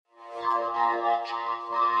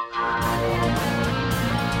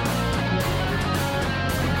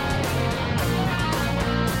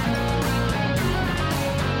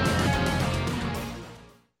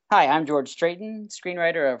Hi, I'm George Straighten,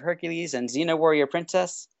 screenwriter of Hercules and Xena Warrior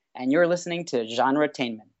Princess, and you're listening to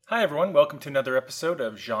Genretainment. Hi everyone, welcome to another episode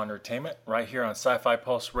of Genretainment right here on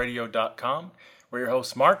SciFiPulseRadio.com. We're your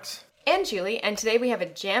hosts, Marks and Julie, and today we have a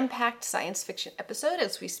jam-packed science fiction episode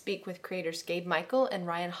as we speak with creators Gabe Michael and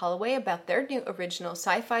Ryan Holloway about their new original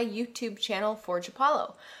sci-fi YouTube channel, Forge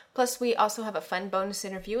Apollo. Plus, we also have a fun bonus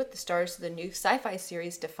interview with the stars of the new sci-fi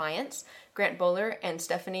series Defiance, Grant Bowler and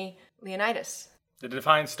Stephanie Leonidas. The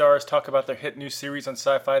Defiant stars talk about their hit new series on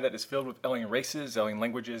sci-fi that is filled with alien races, alien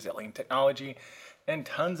languages, alien technology, and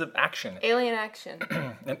tons of action. Alien action.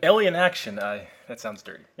 And alien action, that sounds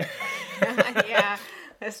dirty. Yeah,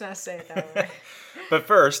 let's not say it that way. But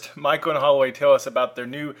first, Michael and Holloway tell us about their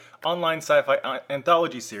new online sci-fi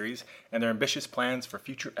anthology series and their ambitious plans for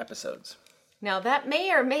future episodes. Now, that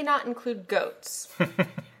may or may not include goats.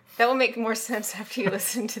 That will make more sense after you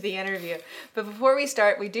listen to the interview. But before we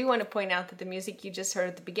start, we do want to point out that the music you just heard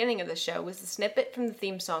at the beginning of the show was the snippet from the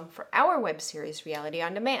theme song for our web series, Reality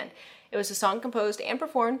on Demand. It was a song composed and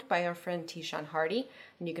performed by our friend Tishan Hardy,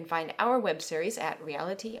 and you can find our web series at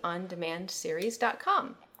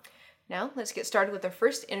realityondemandseries.com. Now, let's get started with our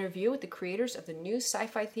first interview with the creators of the new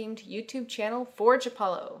sci-fi themed YouTube channel, Forge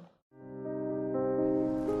Apollo.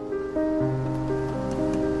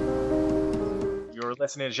 You're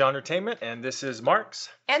listening to Genretainment, and this is Marks.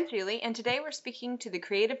 And Julie, and today we're speaking to the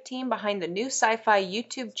creative team behind the new sci-fi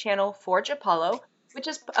YouTube channel, Forge Apollo, which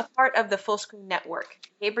is a part of the Full Screen Network.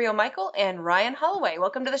 Gabriel Michael and Ryan Holloway,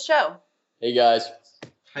 welcome to the show. Hey guys.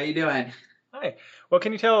 How you doing? Hi. Well,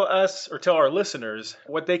 can you tell us, or tell our listeners,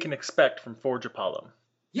 what they can expect from Forge Apollo?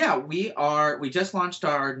 Yeah, we just launched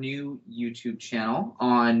our new YouTube channel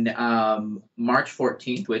on March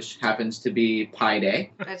 14th, which happens to be Pi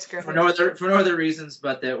Day. That's great. For no other reasons,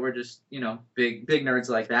 but that we're just, big nerds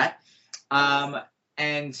like that.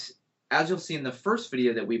 And as you'll see in the first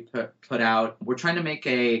video that we put out, we're trying to make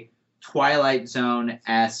a Twilight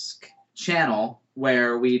Zone-esque channel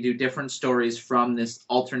where we do different stories from this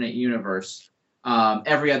alternate universe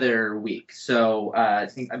every other week. So I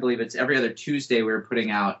believe it's every other Tuesday we're putting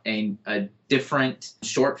out a different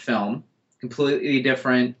short film, completely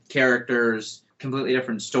different characters, completely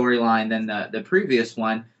different storyline than the previous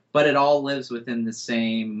one, but it all lives within the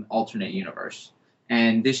same alternate universe.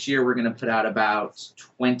 And this year we're going to put out about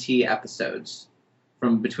 20 episodes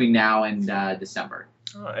from between now and December.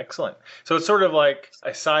 Oh, excellent. So it's sort of like a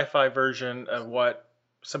sci-fi version of what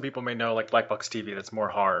some people may know, like Black Box TV, that's more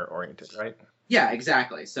horror-oriented, right? Yeah,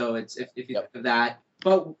 exactly. So it's if you think of that,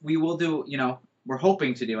 but we will do, we're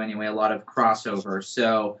hoping to do anyway, a lot of crossover.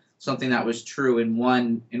 So something that was true in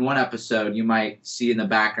one episode, you might see in the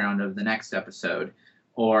background of the next episode,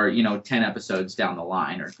 or 10 episodes down the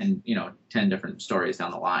line, or 10 different stories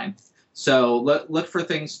down the line. So look for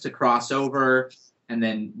things to cross over, and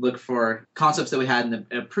then look for concepts that we had in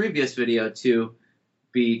the previous video to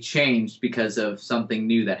be changed because of something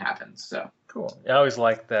new that happens. So. Cool. I always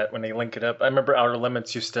like that when they link it up. I remember Outer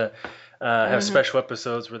Limits used to have special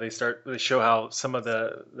episodes where they show how some of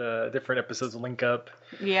the different episodes link up.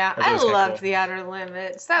 Yeah, I loved the Outer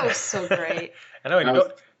Limits. That was so great. I know you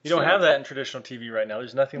don't have that in traditional TV right now.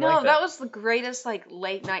 There's nothing like that. No, that was the greatest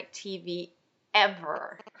late night TV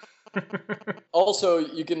ever. Also,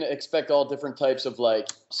 you can expect all different types of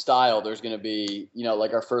style. There's going to be,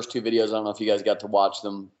 our first two videos. I don't know if you guys got to watch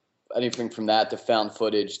them. Anything from that to found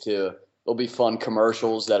footage to there'll be fun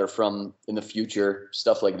commercials that are from in the future,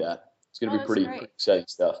 stuff like that. It's going to be pretty exciting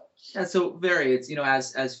stuff. Yeah, so it's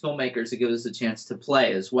as filmmakers, it gives us a chance to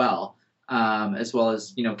play as well as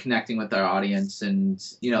connecting with our audience and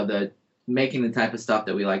the making the type of stuff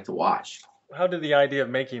that we like to watch. How did the idea of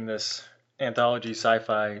making this anthology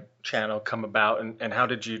sci-fi channel come about, and how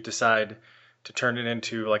did you decide to turn it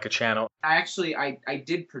into a channel? I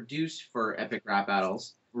did produce for Epic Rap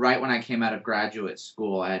Battles. Right when I came out of graduate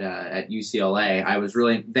school at UCLA, I was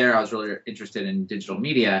really interested in digital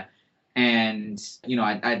media, and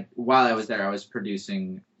while I was there, I was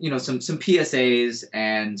producing some PSAs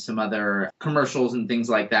and some other commercials and things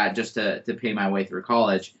like that just to pay my way through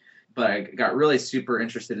college. But I got really super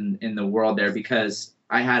interested in the world there because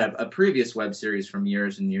I had a previous web series from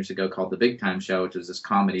years and years ago called The Big Time Show, which was this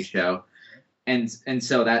comedy show, and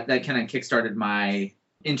so that kind of kickstarted my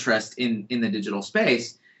interest in the digital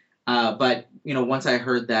space. But once I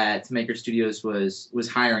heard that Maker Studios was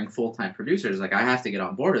hiring full-time producers, I have to get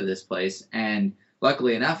on board with this place. And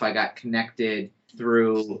luckily enough, I got connected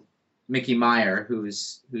through Mickey Meyer,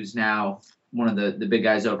 who's now one of the big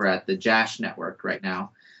guys over at the Jash Network right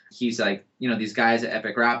now. he's like, these guys at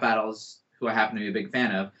Epic Rap Battles, who I happen to be a big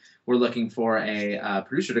fan of, we're looking for a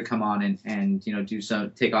producer to come on and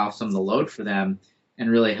take off some of the load for them and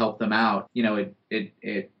really help them out.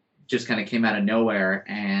 It just kind of came out of nowhere,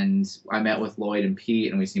 and I met with Lloyd and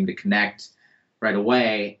Pete, and we seemed to connect right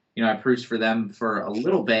away. I produced for them for a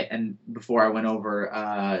little bit, and before I went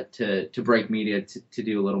over to Break Media to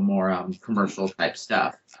do a little more commercial type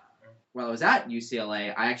stuff. While I was at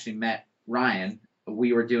UCLA, I actually met Ryan.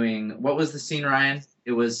 We were doing, what was the scene, Ryan?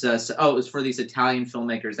 It was it was for these Italian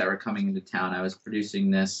filmmakers that were coming into town. I was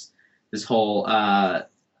producing this whole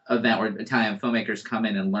event where Italian filmmakers come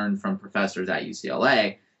in and learn from professors at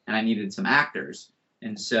UCLA, and I needed some actors.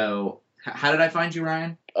 And so, how did I find you,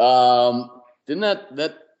 Ryan? Didn't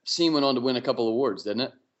that scene went on to win a couple awards, didn't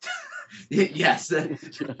it? Yes.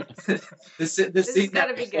 This has got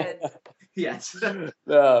to be good. Yes. It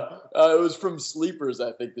was from Sleepers,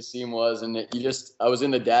 I think the scene was, and I was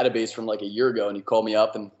in the database from like a year ago, and you called me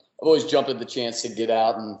up, and I've always jumped at the chance to get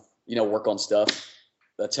out and work on stuff.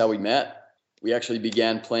 That's how we met. We actually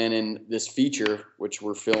began planning this feature, which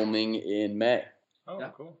we're filming in May. Oh, yeah.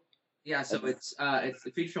 Cool. Yeah, so it's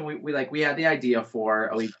the feature film we had the idea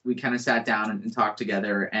for. We kind of sat down and talked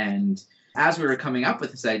together, and as we were coming up with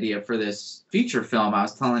this idea for this feature film, I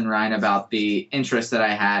was telling Ryan about the interest that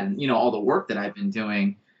I had and all the work that I've been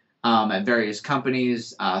doing at various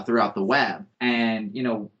companies throughout the web.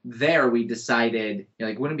 And there we decided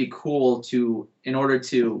wouldn't it be cool to, in order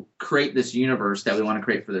to create this universe that we want to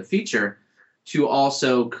create for the feature, to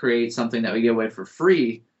also create something that we give away for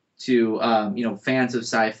free to fans of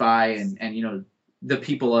sci-fi and the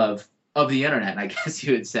people of the internet, I guess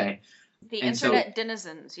you would say. The internet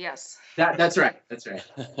denizens, yes. That's right. That's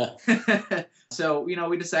right. So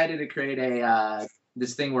we decided to create a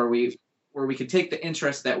this thing where we could take the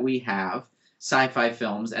interest that we have, sci-fi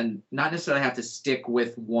films, and not necessarily have to stick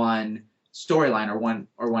with one storyline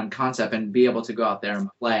or one concept, and be able to go out there and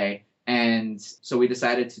play. And so we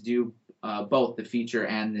decided to do both the feature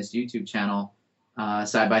and this YouTube channel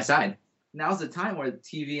side by side. Now's the time where the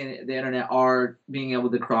TV and the internet are being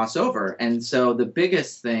able to cross over. And so the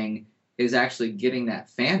biggest thing is actually getting that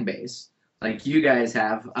fan base like you guys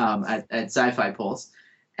have at Sci-Fi Pulse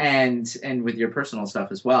and with your personal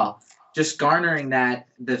stuff as well. Just garnering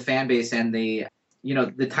the fan base and the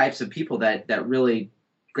types of people that really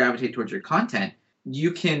gravitate towards your content.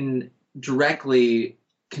 You can directly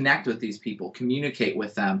connect with these people, communicate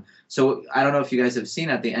with them. So I don't know if you guys have seen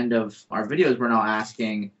at the end of our videos, we're now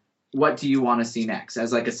asking, what do you want to see next?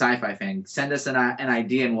 As like a sci-fi fan, send us an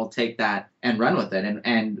idea and we'll take that and run with it.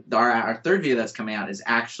 And our third video that's coming out is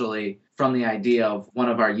actually from the idea of one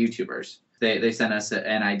of our YouTubers. They sent us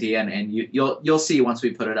an idea, and you'll see once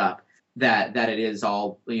we put it up that it is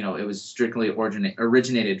all, it was strictly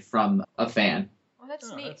originated from a fan.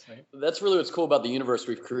 That's neat. That's really what's cool about the universe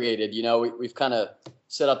we've created. We've kind of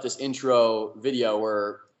set up this intro video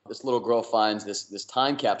where this little girl finds this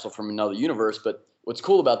time capsule from another universe. But what's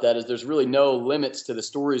cool about that is there's really no limits to the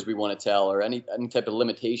stories we want to tell, or any type of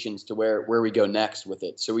limitations to where we go next with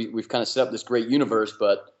it. So we've kind of set up this great universe,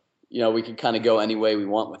 but we can kind of go any way we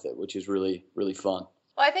want with it, which is really, really fun.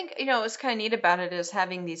 Well, I think, what's kind of neat about it is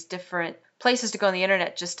having these different places to go on the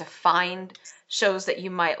internet just to find shows that you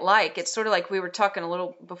might like. It's sort of like we were talking a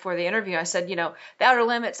little before the interview. I said, The Outer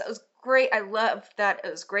Limits, that was great. I loved that.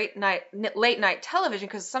 It was great late night television,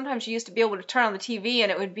 because sometimes you used to be able to turn on the TV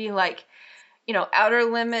and it would be like, Outer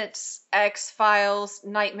Limits, X-Files,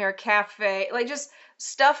 Nightmare Cafe, like just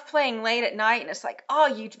stuff playing late at night. And it's like, oh,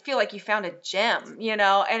 you feel like you found a gem,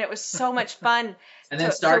 and it was so much fun. And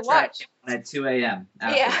then Star Trek at 2 a.m.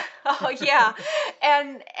 Yeah. Oh, yeah.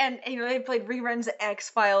 And they played reruns of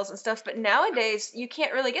X-Files and stuff. But nowadays, you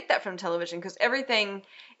can't really get that from television, because everything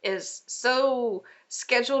is so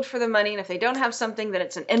scheduled for the money. And if they don't have something, then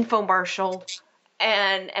it's an infomercial.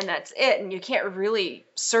 And that's it. And you can't really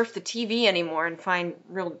surf the TV anymore and find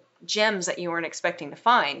real gems that you weren't expecting to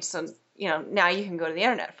find. So, now you can go to the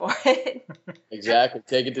internet for it. Exactly.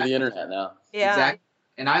 Take it to the internet now. Yeah. Exactly.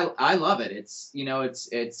 And I love it.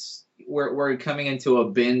 It's we're coming into a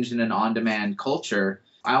binge and an on-demand culture.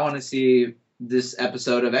 I want to see this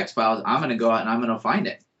episode of X-Files. I'm going to go out and I'm going to find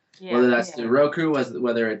it. Yeah, whether that's through Roku,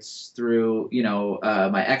 whether it's through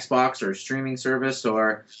my Xbox or streaming service,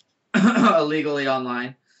 or illegally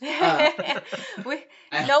online.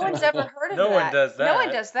 No one's ever heard of that. No one does that. No one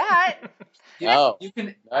does that. No. You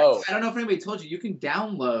can. No. I don't know if anybody told you. You can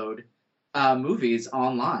download movies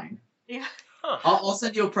online. Yeah. Huh. I'll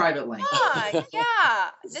send you a private link. Yeah.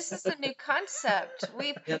 This is a new concept.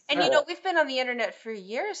 We've been on the internet for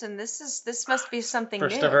years, and this must be something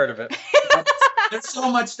First new. I've heard of it. There's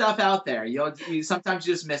so much stuff out there. You sometimes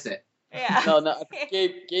just miss it. Yeah. No.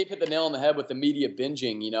 Gabe hit the nail on the head with the media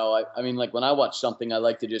binging. I mean, like when I watch something, I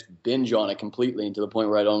like to just binge on it completely, and to the point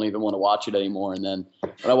where I don't even want to watch it anymore. And then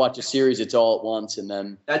when I watch a series, it's all at once. And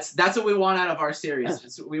then that's what we want out of our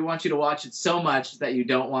series. We want you to watch it so much that you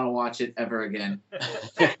don't want to watch it ever again.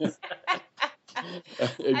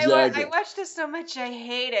 Exactly. I watched this so much I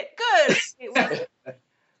hate it. Good.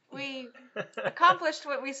 We accomplished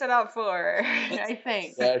what we set out for, I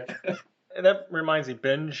think. Exactly. And that reminds me,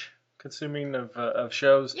 binge consuming of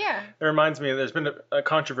shows. Yeah. It reminds me, there's been a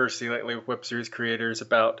controversy lately with web series creators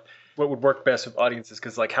about what would work best with audiences,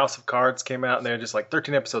 because like House of Cards came out and they're just like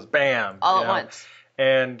 13 episodes, bam, all at once.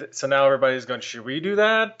 And so now everybody's going, should we do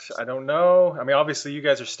that? I don't know. I mean, obviously you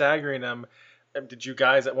guys are staggering them. Did you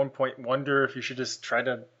guys at one point wonder if you should just try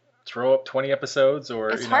to throw up 20 episodes? Or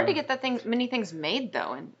it's hard to get many things made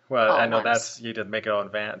though. Well, I know you did make it all in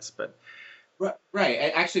advance, but.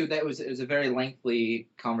 Right. Actually, it was a very lengthy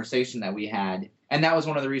conversation that we had, and that was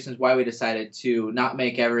one of the reasons why we decided to not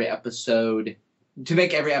make every episode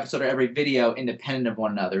or every video independent of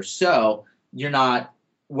one another. So you're not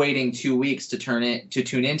waiting 2 weeks to tune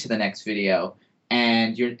into the next video,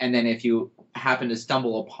 and then if you happen to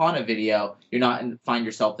stumble upon a video, you're not find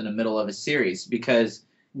yourself in the middle of a series. Because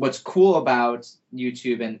what's cool about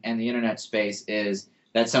YouTube and the internet space is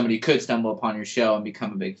that somebody could stumble upon your show and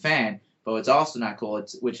become a big fan. But what's also not cool,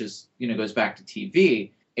 which is goes back to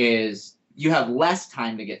TV, is you have less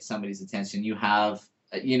time to get somebody's attention. You have,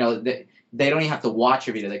 they don't even have to watch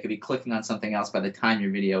your video. They could be clicking on something else by the time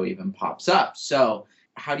your video even pops up. So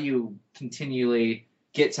how do you continually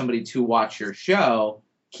get somebody to watch your show,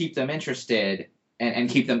 keep them interested, and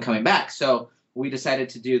keep them coming back? So we decided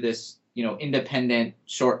to do this, independent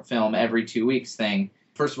short film every 2 weeks thing.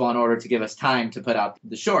 First of all, in order to give us time to put out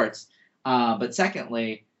the shorts. But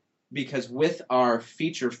secondly, because with our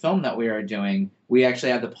feature film that we are doing, we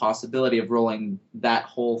actually have the possibility of rolling that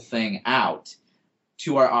whole thing out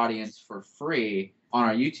to our audience for free on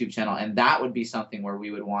our YouTube channel. And that would be something where we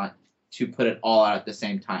would want to put it all out at the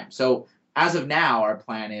same time. So as of now, our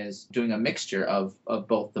plan is doing a mixture of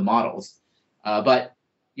both the models. But,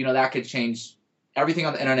 that could change. Everything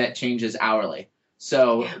on the internet changes hourly.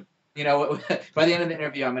 So, by the end of the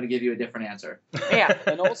interview, I'm going to give you a different answer. Yeah.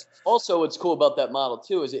 And also what's cool about that model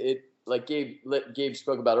too is it like Gabe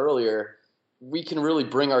spoke about earlier, we can really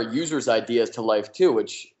bring our users' ideas to life too,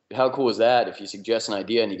 which how cool is that if you suggest an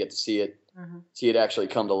idea and you get to see it actually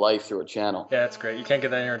come to life through a channel. Yeah, it's great. You can't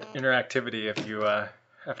get that interactivity if you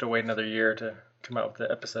have to wait another year to come out with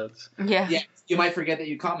the episodes. Yeah. Yeah, you might forget that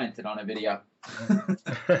you commented on a video.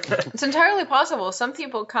 It's entirely possible. Some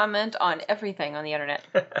people comment on everything on the internet.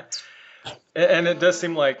 And it does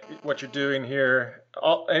seem like what you're doing here,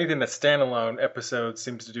 anything that's standalone episodes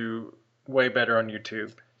seems to do way better on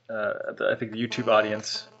YouTube. I think the YouTube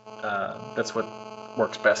audience, that's what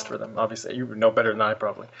works best for them. Obviously, you know better than I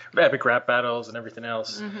probably. Epic rap battles and everything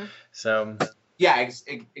else. Mm-hmm. So. Yeah,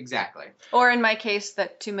 exactly. Or in my case,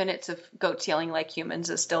 that 2 minutes of goats yelling like humans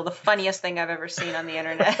is still the funniest thing I've ever seen on the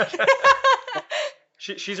internet.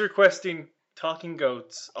 She's requesting talking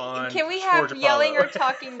goats on. Can we have George yelling Apollo. or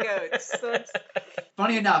talking goats?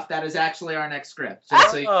 Funny enough, that is actually our next script.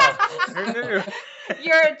 Who knew?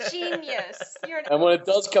 You're a genius. And when it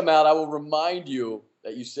does come out, I will remind you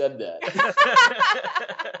that you said that.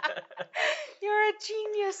 You're a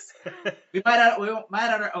genius. We might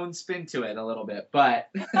add our own spin to it a little bit, but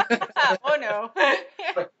oh no.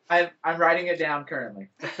 I'm writing it down currently.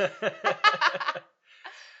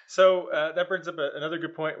 So that brings up another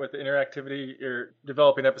good point with the interactivity. You're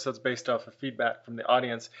developing episodes based off of feedback from the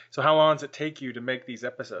audience. So how long does it take you to make these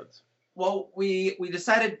episodes? Well, we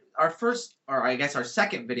decided our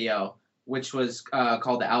second video, which was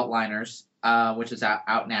called The Outliners, which is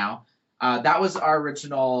out now. That was our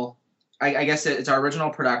original. I guess it's our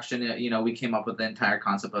original production. We came up with the entire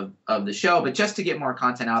concept of the show, but just to get more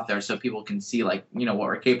content out there so people can see what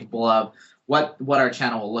we're capable of, what our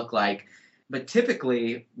channel will look like. But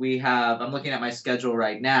typically I'm looking at my schedule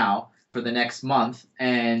right now for the next month,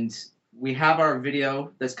 and we have our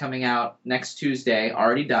video that's coming out next Tuesday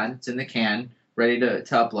already done. It's in the can, ready to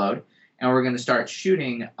upload. And we're going to start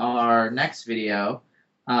shooting our next video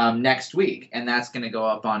next week, and that's going to go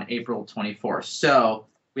up on April 24th. So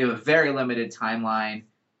we have a very limited timeline.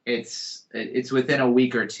 It's within a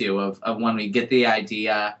week or two of when we get the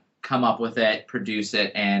idea, come up with it, produce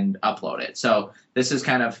it, and upload it. So this is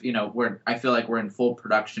kind of, I feel like we're in full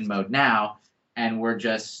production mode now, and we're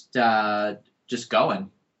just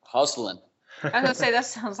going. Hustling. I was going to say, that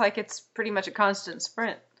sounds like it's pretty much a constant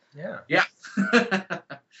sprint. Yeah. Yeah.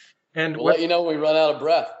 And We'll let you know when we run out of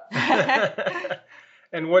breath.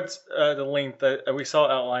 And what's the length that we saw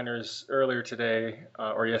outliners earlier today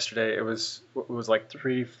or yesterday? It was like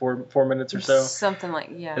 4 minutes or so. Something like,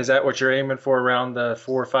 yeah. Is that what you're aiming for, around the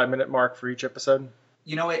 4 or 5 minute mark for each episode?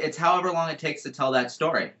 You know, it's however long it takes to tell that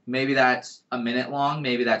story. Maybe that's a minute long.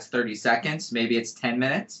 Maybe that's 30 seconds. Maybe it's 10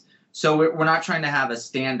 minutes. So we're not trying to have a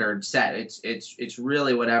standard set. It's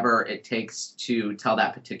really whatever it takes to tell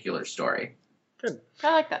that particular story. Good.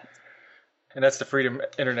 I like that. And that's the freedom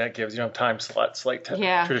internet gives. You don't have time slots like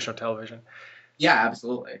traditional television. Yeah,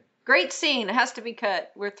 absolutely. Great scene. It has to be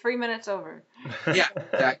cut. We're 3 minutes over. Yeah,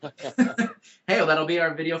 exactly. Hey, well, that'll be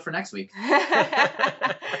our video for next week.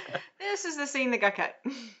 This is the scene that got cut.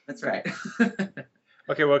 That's right.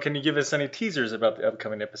 Okay, well, can you give us any teasers about the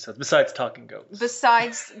upcoming episodes besides talking goats?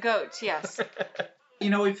 Besides goats, yes. You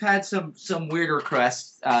know, we've had some weird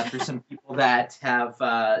requests through some people that have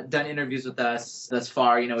done interviews with us thus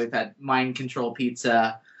far. You know, we've had Mind Control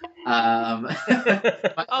Pizza. Oh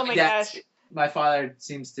my gosh. My father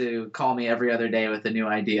seems to call me every other day with a new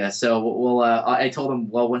idea. So we'll. I told him,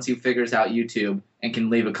 well, once he figures out YouTube and can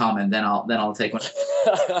leave a comment, then I'll take one.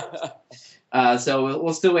 So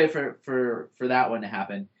we'll still wait for that one to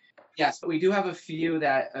happen. Yes, but we do have a few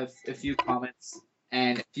comments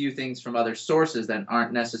and a few things from other sources that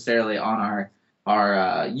aren't necessarily on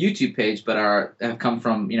our YouTube page, but have come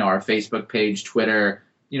from our Facebook page, Twitter,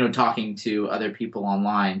 talking to other people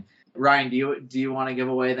online. Ryan, do you want to give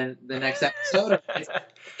away the next episode?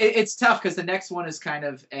 It's tough because the next one is kind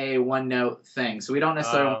of a one note thing, so we don't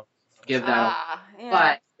necessarily want to give that. Yeah.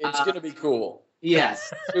 But It's going to be cool.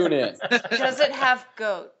 Yes. Tune in. Does it have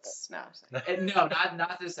goats? No. No,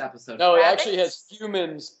 not this episode. No, it Rabbits? actually has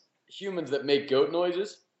humans that make goat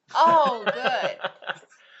noises. Oh,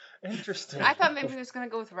 good. Interesting. I thought maybe he was going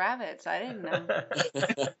to go with rabbits. I didn't know.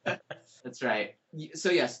 That's right.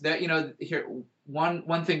 So yes, here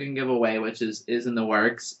one thing we can give away, which is in the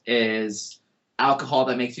works, is alcohol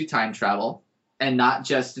that makes you time travel, and not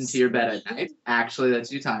just into your bed at night. Actually,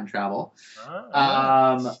 lets you time travel.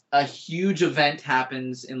 A huge event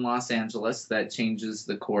happens in Los Angeles that changes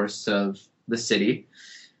the course of the city.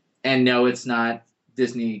 And no, it's not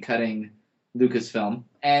Disney cutting Lucasfilm.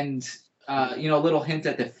 And a little hint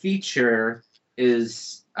at the feature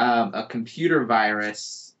is a computer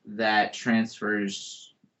virus that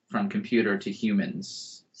transfers from computer to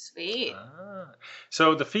humans. Sweet.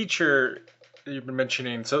 So the feature that you've been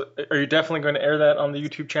mentioning, so are you definitely going to air that on the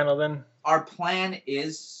YouTube channel then? Our plan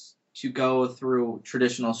is to go through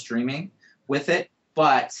traditional streaming with it,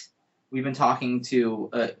 but we've been talking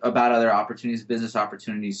about other opportunities, business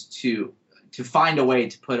opportunities to find a way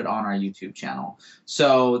to put it on our YouTube channel.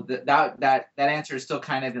 So that answer is still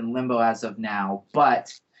kind of in limbo as of now,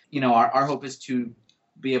 but our hope is to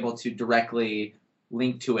be able to directly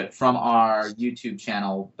link to it from our YouTube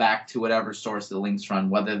channel back to whatever source the links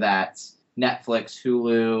from, whether that's Netflix,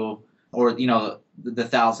 Hulu, or the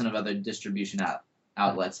 1,000 of other distribution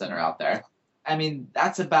outlets that are out there. I mean,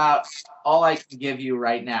 that's about all I can give you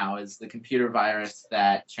right now is the computer virus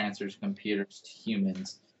that transfers computers to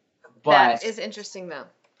humans. But that is interesting, though.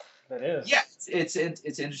 That is. Yeah, it's an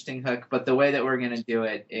interesting hook, but the way that we're gonna do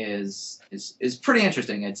it is pretty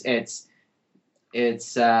interesting. It's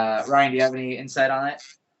Ryan, do you have any insight on it?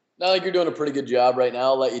 No, I think you're doing a pretty good job right now.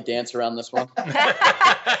 I'll let you dance around this one.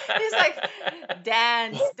 He's like,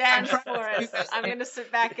 dance for us. I'm going to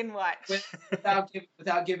sit back and watch.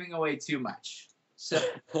 Without giving away too much. So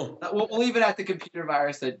we'll leave it at the computer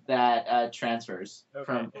virus that transfers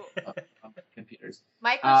from computers.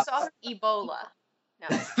 Microsoft Ebola.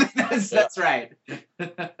 No. That's right.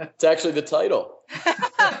 It's actually the title.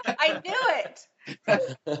 I knew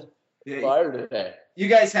it. Fire today. You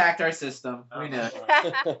guys hacked our system. We know.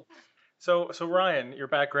 So Ryan, your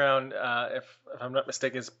background, if I'm not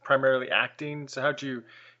mistaken, is primarily acting. So how'd you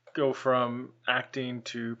go from acting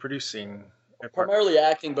to producing? Primarily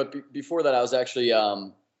acting, but before that, I was actually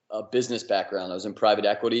a business background. I was in private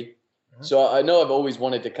equity. Mm-hmm. So I know I've always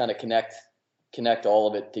wanted to kind of connect all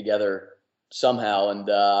of it together somehow. And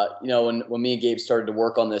when me and Gabe started to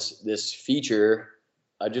work on this feature,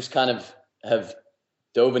 I just kind of have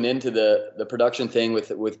dove into the production thing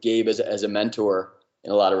with Gabe as a mentor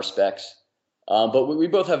in a lot of respects. But we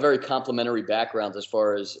both have very complementary backgrounds as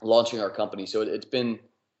far as launching our company. So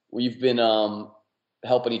we've been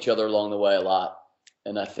helping each other along the way a lot.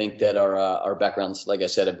 And I think that our backgrounds, like I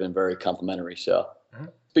said, have been very complementary. So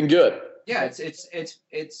it's been good. Yeah, it's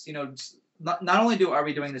not only are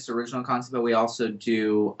we doing this original concept, but we also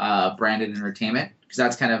do branded entertainment, because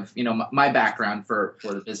that's kind of my background for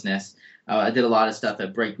the business. I did a lot of stuff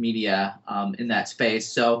at Break Media in that space.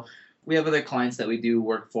 So We have other clients that we do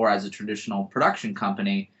work for as a traditional production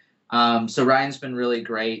company. So Ryan's been really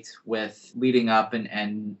great with leading up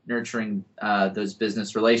and nurturing those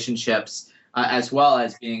business relationships, as well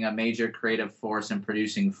as being a major creative force and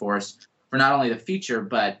producing force for not only the feature,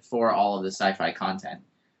 but for all of the sci-fi content.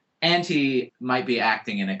 And he might be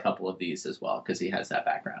acting in a couple of these as well, because he has that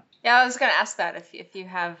background. Yeah, I was going to ask that if you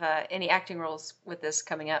have any acting roles with this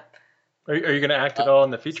coming up. Are you going to act at all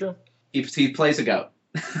in the feature? He plays a goat.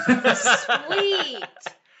 Sweet.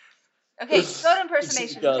 Okay, goat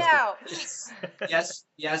impersonation now.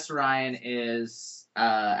 Yes, Ryan is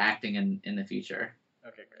acting in the feature,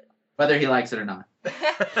 Okay, great. whether he likes it or not.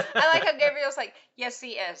 I like how Gabriel's like, yes,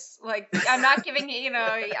 he is. Like, I'm not giving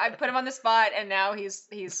I put him on the spot, and now he's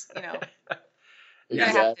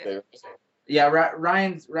Exactly. Yeah,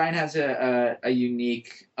 Ryan has a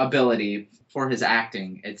unique ability for his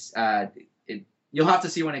acting. It's you'll have to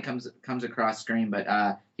see when it comes across screen,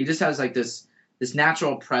 but he just has like this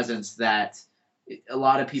natural presence that a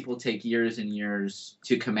lot of people take years and years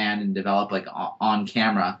to command and develop, like on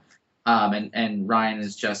camera. And Ryan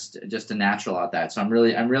is just a natural at that. So I'm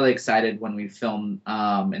really excited when we film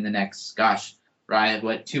in the next,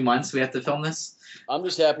 Ryan, 2 months we have to film this? I'm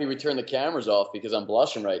just happy we turned the cameras off because I'm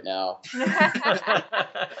blushing right now.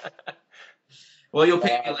 Well, you'll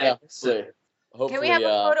pay me later. Yeah, hopefully, Can we have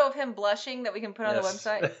a photo of him blushing that we can put on the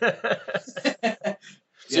website?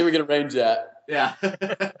 See if we can arrange that. Yeah.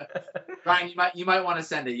 Ryan, you might want to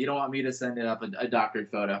send it. You don't want me to send it up a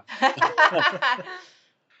doctored photo.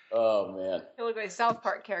 Oh man. He'll look like a South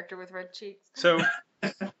Park character with red cheeks. So,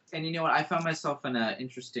 And you know what? I found myself in an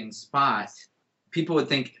interesting spot. People would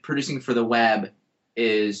think producing for the web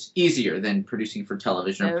is easier than producing for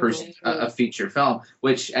television or producing a feature film,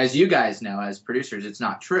 which, as you guys know, as producers, it's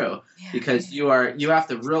not true, because you have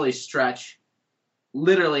to really stretch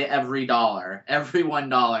literally every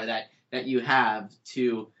 $1 that you have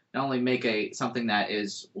to not only make something that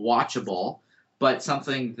is watchable, but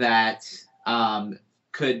something that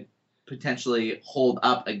could potentially hold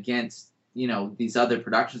up against these other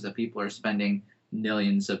productions that people are spending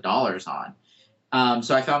millions of dollars on.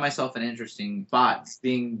 So I found myself in an interesting spot,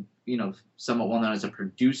 being somewhat well known as a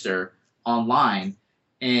producer online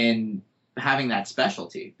and having that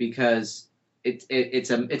specialty, because it's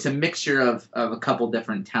a mixture of a couple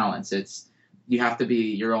different talents. You have to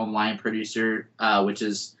be your own line producer, which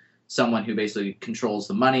is someone who basically controls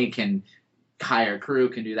the money, can hire a crew,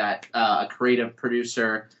 can do that, a creative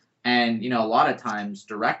producer, and a lot of times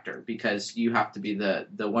director, because you have to be the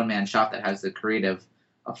one-man shop that has the creative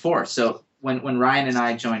force. So when Ryan and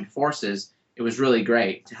I joined forces, it was really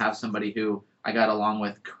great to have somebody who I got along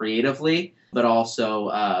with creatively, but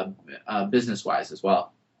also business-wise as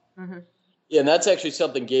well. Mm-hmm. Yeah, and that's actually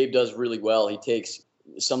something Gabe does really well. He takes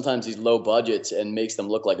sometimes these low budgets and makes them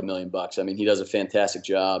look like $1 million. I mean, he does a fantastic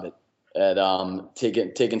job at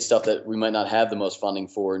taking stuff that we might not have the most funding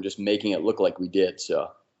for and just making it look like we did.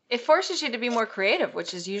 So it forces you to be more creative,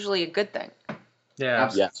 which is usually a good thing.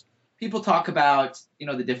 yeah. Yes. People talk about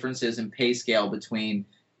the differences in pay scale between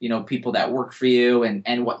people that work for you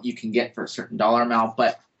and what you can get for a certain dollar amount.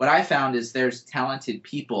 But what I found is there's talented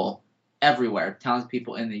people everywhere. Talented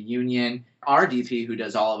people in the union. Our DP, who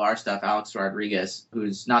does all of our stuff, Alex Rodriguez,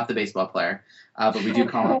 who's not the baseball player, but we do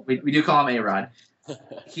call him we do call him A-Rod.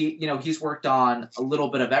 He's worked on a little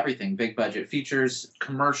bit of everything: big budget features,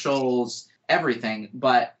 commercials, everything.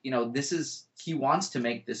 But he wants to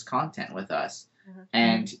make this content with us,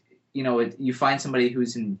 and you find somebody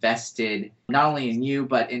who's invested not only in you,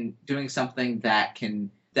 but in doing something that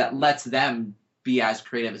lets them be as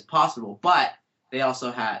creative as possible. But they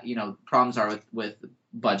also have, problems are with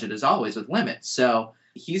budget, as always, with limits. So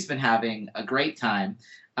he's been having a great time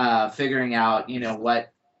figuring out,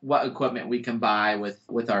 what equipment we can buy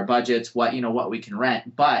with our budgets, what we can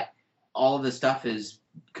rent. But all of this stuff is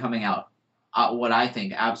coming out what I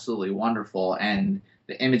think absolutely wonderful, and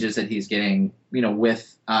the images that he's getting,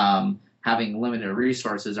 with having limited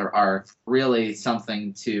resources are really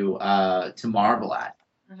something to marvel at.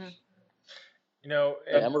 Mm-hmm.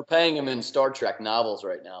 And we're paying him in Star Trek novels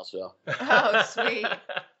right now. So. Oh, sweet.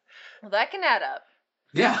 Well, that can add up.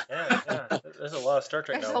 Yeah. Yeah. There's a lot of Star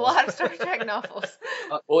Trek There's novels. a lot of Star Trek novels.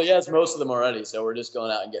 Well, he has most of them already, so we're just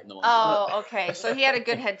going out and getting them. Oh, okay. So he had a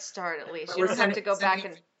good head start at least. You don't have to go back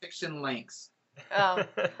and fiction links. Oh,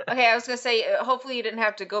 okay. I was gonna say, hopefully you didn't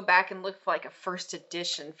have to go back and look for like a first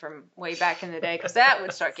edition from way back in the day, because that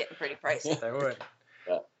would start getting pretty pricey. That would.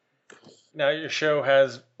 Yeah. Now your show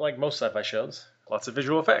has, like most sci-fi shows, lots of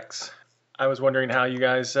visual effects. I was wondering how you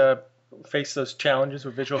guys face those challenges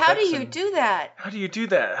with visual How effects. do you do that? How do you do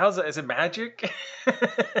that? How's that? Is it magic?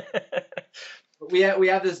 We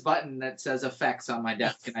have this button that says effects on my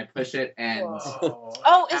desk, and I push it, and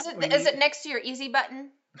Oh, is it next to your easy button?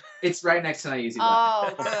 It's right next to my easy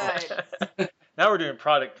button. button. Oh, good. Now we're doing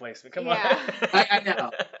product placement. Come on. I know.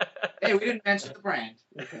 Hey, we didn't mention the brand.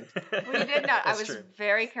 We did not. I was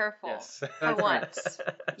very careful. Yes. For once.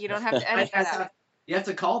 You don't have to edit that out. You have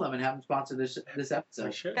to call them and have them sponsor this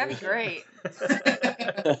episode. That'd be great.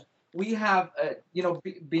 We have,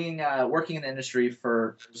 being working in the industry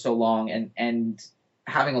for so long and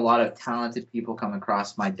having a lot of talented people come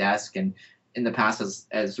across my desk and in the past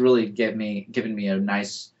has really given me a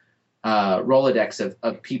nice Rolodex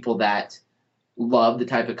of people that love the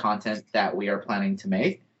type of content that we are planning to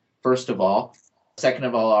make, first of all. Second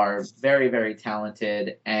of all, are very, very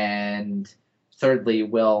talented. And thirdly,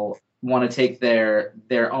 will want to take their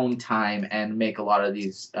own time and make a lot of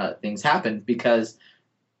these things happen, because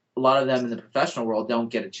a lot of them in the professional world don't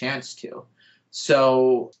get a chance to.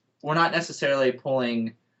 So we're not necessarily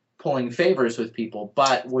pulling favors with people,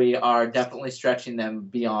 but we are definitely stretching them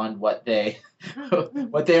beyond what they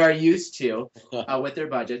are used to with their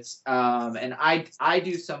budgets. And I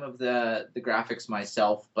do some of the graphics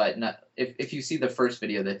myself, but if you see the first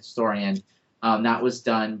video, The Historian, that was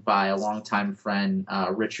done by a longtime friend,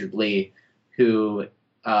 Richard Lee, who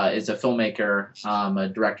is a filmmaker, a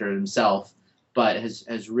director himself, but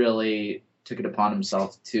has really took it upon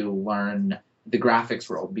himself to learn the graphics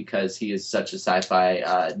world because he is such a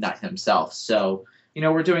sci-fi nut himself. So,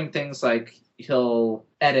 we're doing things like he'll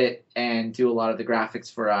edit and do a lot of the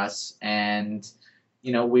graphics for us, and,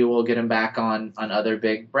 we will get him back on other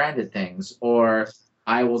big branded things. Or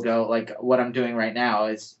I will go, like what I'm doing right now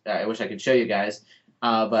is, I wish I could show you guys,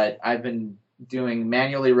 but I've been doing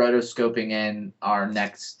manually rotoscoping in our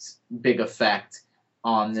next big effect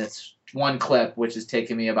on this one clip, which has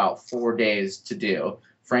taken me about 4 days to do,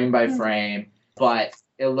 frame by frame, but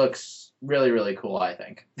it looks really, really cool, I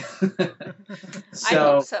think. I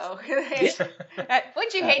hope so.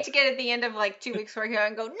 Wouldn't you hate to get at the end of like 2 weeks working on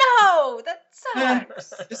and go, no, that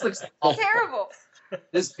sucks. This looks awful. Terrible.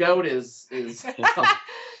 This goat is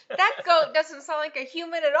That goat doesn't sound like a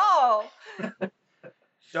human at all.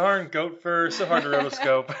 Darn goat fur, so hard to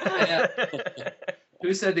rotoscope.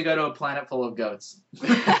 Who said to go to a planet full of goats?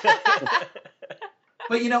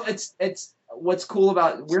 But it's what's cool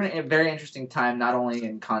about, we're in a very interesting time, not only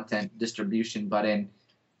in content distribution but in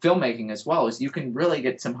filmmaking as well. Is you can really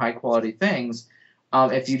get some high quality things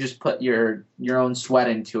if you just put your own sweat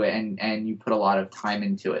into it and you put a lot of time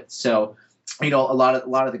into it. So a lot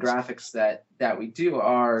of the graphics that we do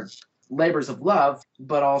are labors of love,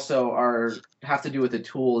 but also have to do with the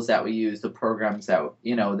tools that we use, the programs that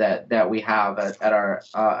that we have at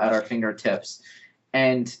our fingertips.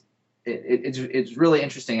 And it's really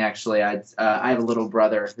interesting, actually. I have a little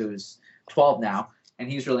brother who's 12 now,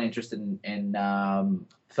 and he's really interested in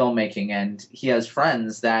filmmaking, and he has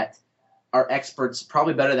friends that are experts,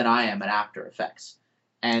 probably better than I am, at After Effects.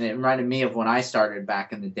 And it reminded me of when I started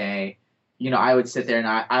back in the day. I would sit there and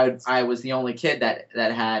I was the only kid that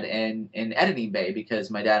had an editing bay because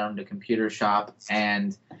my dad owned a computer shop,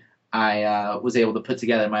 and I was able to put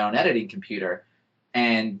together my own editing computer.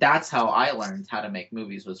 And that's how I learned how to make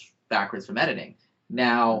movies, was backwards from editing.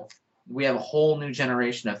 Now we have a whole new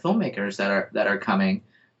generation of filmmakers that are coming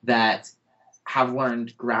that have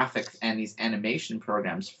learned graphics and these animation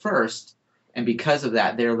programs first. And because of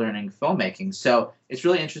that, they're learning filmmaking. So it's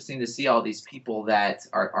really interesting to see all these people that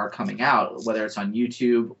are coming out, whether it's on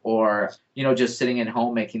YouTube or, just sitting at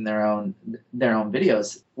home making their own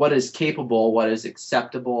videos. What is capable, what is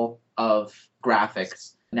acceptable of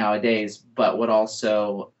graphics nowadays, but what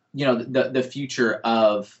also, the future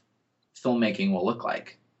of filmmaking will look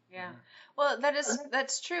like. Yeah. Well,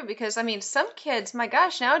 that's true, because some kids, my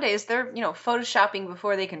gosh, nowadays they're, photoshopping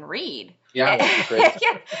before they can read. Yeah. Great.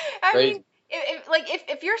 Yeah. I Great. mean,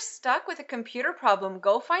 if you're stuck with a computer problem,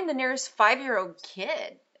 go find the nearest 5-year-old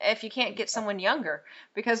kid if you can't get someone younger,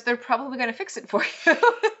 because they're probably going to fix it for you.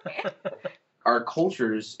 Our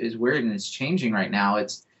culture is weird, and it's changing right now.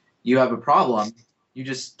 It's, you have a problem, you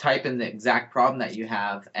just type in the exact problem that you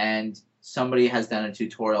have, and somebody has done a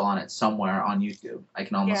tutorial on it somewhere on YouTube. I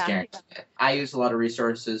can almost guarantee it. I use a lot of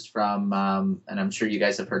resources from, and I'm sure you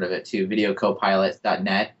guys have heard of it too,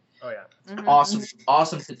 videocopilot.net. Oh yeah. Mhm.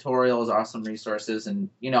 Awesome tutorials, awesome resources. And,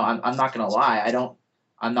 I'm not going to lie.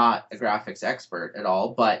 I'm not a graphics expert at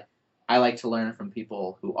all, but I like to learn from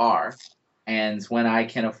people who are. And when I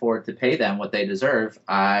can afford to pay them what they deserve,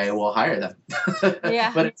 I will hire them.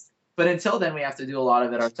 Yeah. But until then, we have to do a lot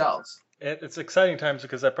of it ourselves. It's exciting times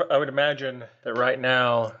because I would imagine that right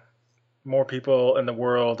now more people in the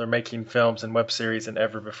world are making films and web series than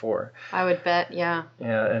ever before. I would bet, yeah.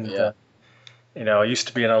 Yeah, and Yeah. it used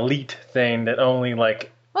to be an elite thing that only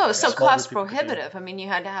like. Well, it was so Smaller cost people could do. prohibitive. I mean, you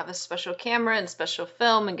had to have a special camera and special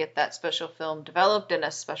film and get that special film developed in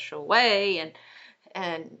a special way,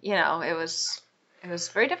 and it was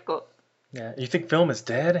very difficult. Yeah, you think film is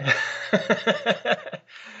dead?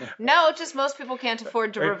 No, just most people can't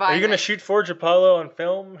afford to revive Are you going to it. shoot Forge Apollo on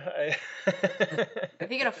film? If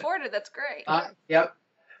you can afford it, that's great. Yep.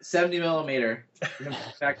 70 millimeter.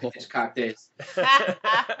 Back to Hitchcock days.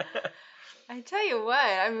 I tell you what,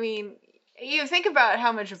 I mean, you think about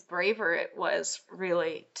how much braver it was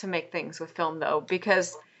really to make things with film, though,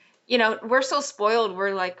 because we're so spoiled.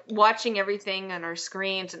 We're like watching everything on our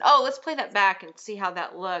screens, and let's play that back and see how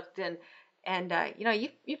that looked, and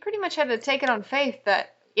you pretty much had to take it on faith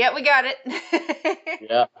that we got it.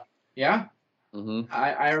 Yeah. Yeah. Mm-hmm.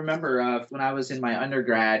 I remember when I was in my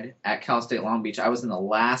undergrad at Cal State Long Beach, I was in the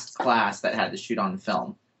last class that had to shoot on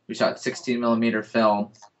film. We shot 16 millimeter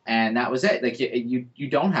film, and that was it. Like you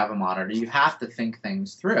don't have a monitor. You have to think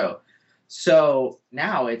things through. So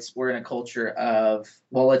now we're in a culture of,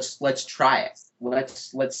 well, let's try it.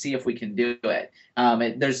 Let's see if we can do it.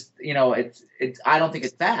 It's I don't think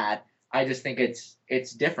it's bad. I just think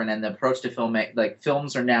it's different, and the approach to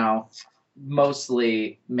films are now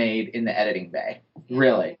mostly made in the editing bay,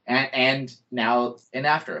 really, and now in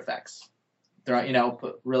After Effects. They're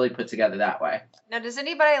really put together that way. Now, does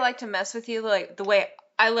anybody like to mess with you like the way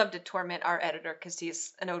I love to torment our editor because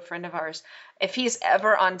he's an old friend of ours? If he's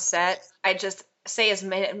ever on set, I just say as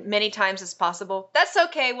many times as possible, "That's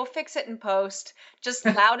okay, we'll fix it in post," just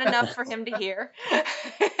loud enough for him to hear.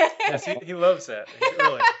 Yes, he loves that.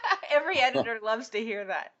 Really. Every editor loves to hear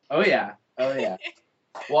that. Oh yeah.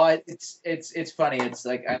 Well, it's funny. It's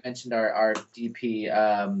like I mentioned our DP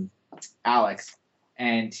Alex,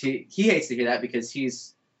 and he hates to hear that because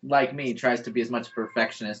he's like me, tries to be as much a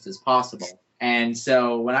perfectionist as possible. And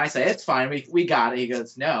so when I say it's fine, we got it, he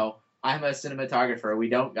goes, "No, I'm a cinematographer. We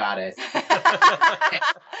don't got it."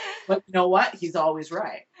 But you know what? He's always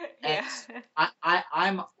right. And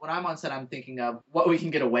I'm when I'm on set, I'm thinking of what we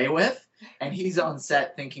can get away with, and he's on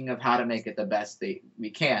set thinking of how to make it the best that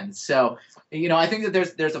we can. So, I think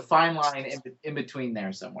that there's a fine line in between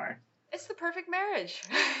there somewhere. It's the perfect marriage.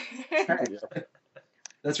 Right.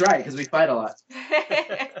 That's right, because we fight a lot.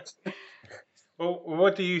 Well,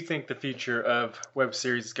 what do you think the future of web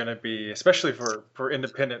series is going to be, especially for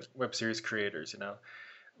independent web series creators?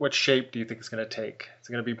 What shape do you think it's going to take? Is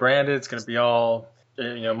it going to be branded? It's going to be all,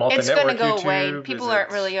 multi-network It's going to go YouTube? away. People aren't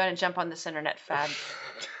really going to jump on this internet fad.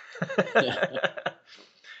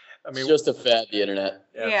 It's just a fad, the internet.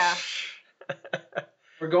 Yeah.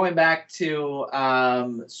 We're going back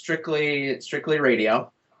to strictly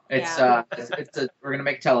radio. We're going to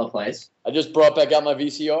make teleplays. I just brought back out my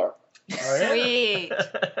VCR. Oh, yeah? Sweet.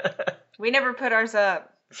 We never put ours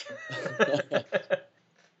up.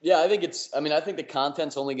 Yeah, I think the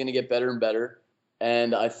content's only going to get better and better.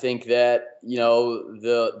 And I think that,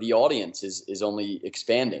 the audience is only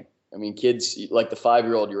expanding. I mean, kids like the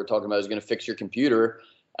 5-year-old you were talking about is going to fix your computer.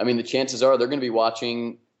 I mean, the chances are they're going to be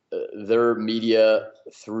watching their media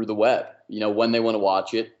through the web, when they want to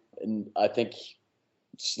watch it. And I think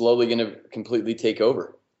it's slowly going to completely take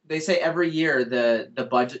over. They say every year the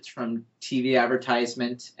budgets from TV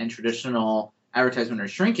advertisement and traditional advertisement are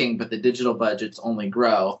shrinking, but the digital budgets only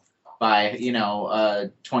grow by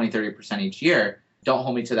 20-30% each year. Don't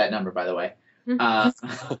hold me to that number, by the way.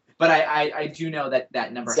 But I do know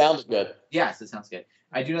that number sounds good. Yes, it sounds good.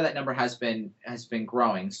 I do know that number has been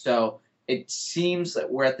growing. So it seems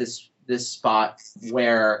that we're at this spot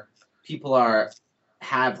where people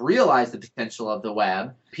have realized the potential of the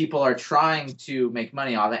web. People are trying to make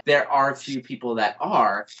money off it. There are a few people that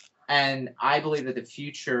are, and I believe that the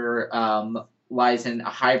future lies in a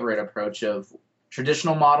hybrid approach of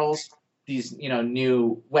traditional models, these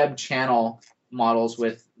new web channel models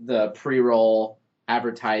with the pre-roll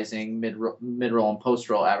advertising, mid-roll and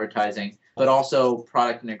post-roll advertising, but also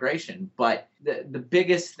product integration. But the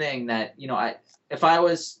biggest thing that if I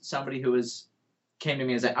was somebody who came to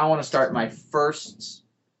me and said, "I want to start my first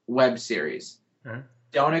web series,"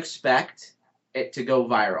 don't expect it to go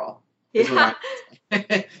viral. Yeah.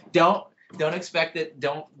 Don't expect it.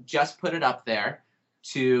 Don't just put it up there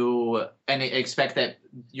and expect that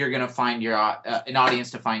you're going to find an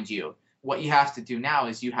audience to find you. What you have to do now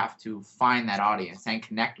is you have to find that audience and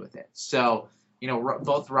connect with it. So,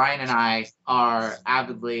 both Ryan and I are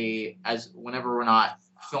avidly, as whenever we're not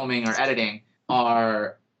filming or editing,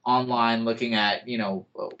 are online looking at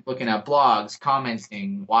blogs,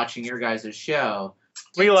 commenting, watching your guys' show.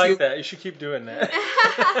 We like that. You should keep doing that.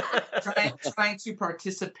 trying to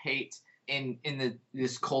participate in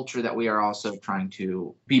this culture that we are also trying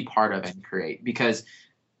to be part of and create. Because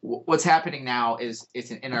what's happening now is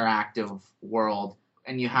it's an interactive world,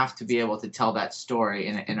 and you have to be able to tell that story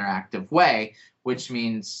in an interactive way, which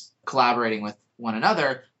means collaborating with one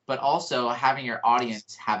another, but also having your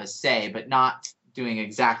audience have a say, but not doing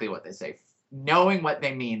exactly what they say. Knowing what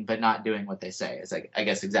they mean, but not doing what they say is, I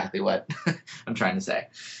guess, exactly what I'm trying to say.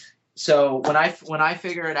 So when I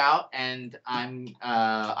figure it out, and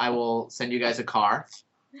I will send you guys a car,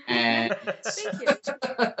 and Thank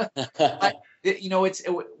you. you know,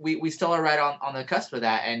 we still are right on the cusp of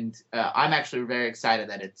that, and I'm actually very excited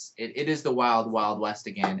that it is the wild west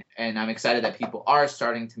again, and I'm excited that people are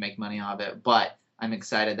starting to make money off it, but I'm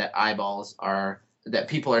excited that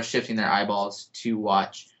people are shifting their eyeballs to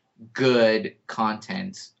watch good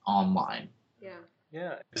content online.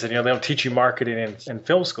 Yeah. So, they don't teach you marketing in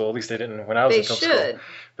film school. At least they didn't when I was in film school.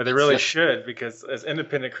 But they really should, because as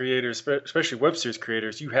independent creators, especially web series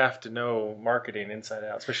creators, you have to know marketing inside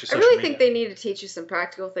out, especially social media. I really think they need to teach you some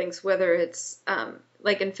practical things, whether it's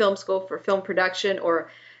like in film school for film production or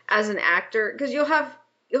as an actor, because you'll have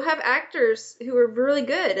actors who are really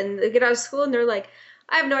good and they get out of school and they're like,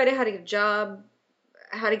 I have no idea how to get a job,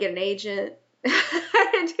 how to get an agent,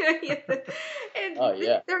 how to do anything.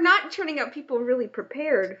 And they're not turning out people really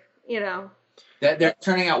prepared, They're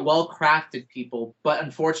turning out well-crafted people, but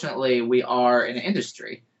unfortunately we are in an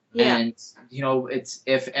industry. Yeah. And, it's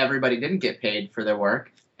if everybody didn't get paid for their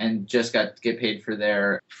work and just get paid for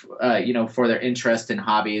their, for their interest and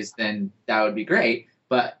hobbies, then that would be great.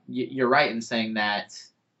 But you're right in saying that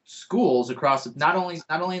schools across, not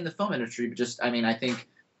only in the film industry, but just, I think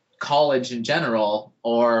college in general,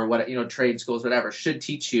 or trade schools, whatever, should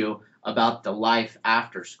teach you about the life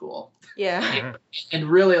after school. Yeah. And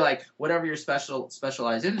really, like, whatever your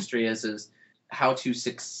specialized industry is how to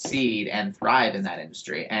succeed and thrive in that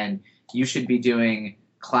industry. And you should be doing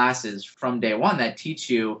classes from day one that teach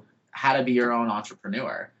you how to be your own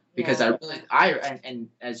entrepreneur. Because and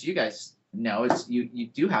as you guys know, it's you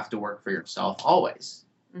do have to work for yourself always.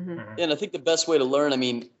 Mm-hmm. Yeah, and I think the best way to learn,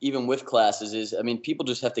 even with classes, is, people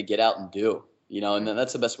just have to get out and do, and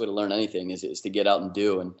that's the best way to learn anything is to get out and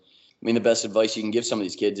do. And the best advice you can give some of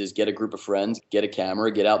these kids is get a group of friends, get a camera,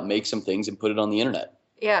 get out and make some things and put it on the internet.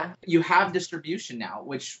 Yeah. You have distribution now,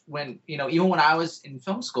 which when, even when I was in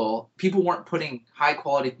film school, people weren't putting high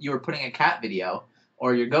quality, you were putting a cat video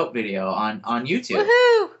or your goat video on YouTube.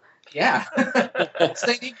 Woohoo! Yeah. Which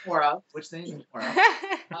they need more of.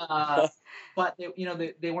 But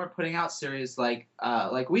they weren't putting out series like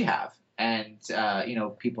we have, and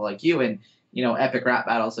people like you, and Epic Rap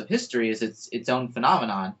Battles of History is its own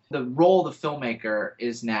phenomenon. The role of the filmmaker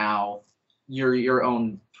is now you're your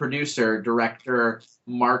own producer, director,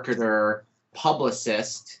 marketer,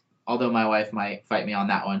 publicist. Although my wife might fight me on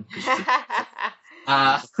that one,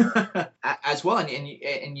 as well,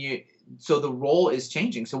 and you. So the role is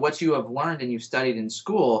changing. So what you have learned and you've studied in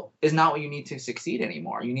school is not what you need to succeed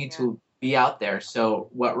anymore. You need to be out there. So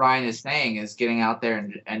what Ryan is saying is getting out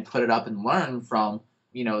there and put it up and learn from,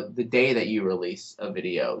 the day that you release a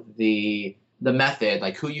video, the method,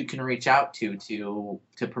 like who you can reach out to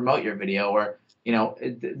promote your video, or,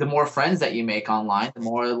 the more friends that you make online, the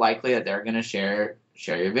more likely that they're going to share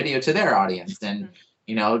your video to their audience. And,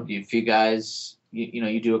 if you guys,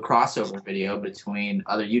 you do a crossover video between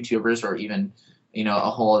other YouTubers, or even,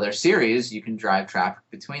 a whole other series, you can drive traffic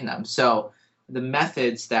between them. So the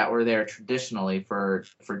methods that were there traditionally for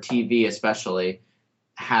TV especially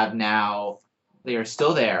they are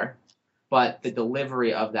still there, but the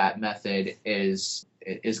delivery of that method is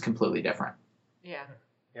completely different. Yeah.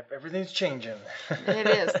 Yep, everything's changing. It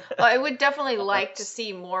is. Well, I would definitely like to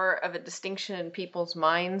see more of a distinction in people's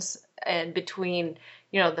minds and between,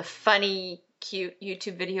 the funny, cute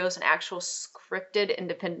YouTube videos and actual scripted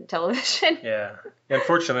independent television. Yeah.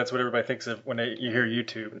 Unfortunately, that's what everybody thinks of when you hear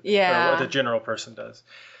YouTube. Yeah. Or what the general person does.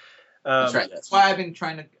 That's right. That's why I've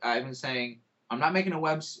been saying we're not making a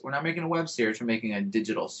web series, we're making a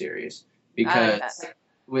digital series, because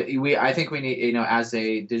I think we need, as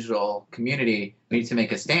a digital community, we need to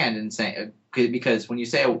make a stand and say, because when you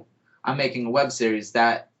say I'm making a web series,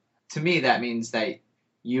 that to me that means that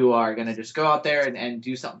you are going to just go out there and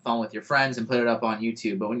do something fun with your friends and put it up on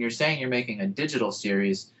YouTube. But when you're saying you're making a digital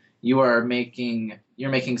series, you're making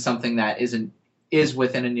something that is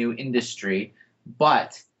within a new industry,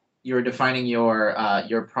 but you're defining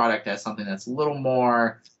your product as something that's a little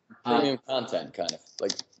more premium content, kind of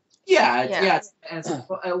like. It's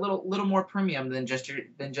a little more premium than just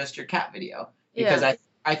your cat video, because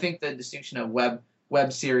I think the distinction of web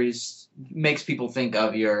series makes people think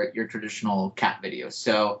of your traditional cat videos.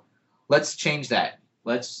 So let's change that.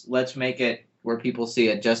 Let's make it where people see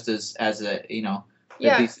it just as a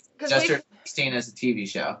Yeah, just because we've seen as a TV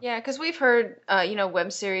show. Yeah, because we've heard,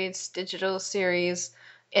 web series, digital series,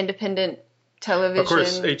 independent television. Of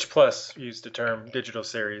course, H Plus used the term digital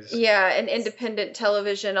series. Yeah, and independent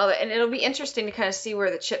television, all that, and it'll be interesting to kind of see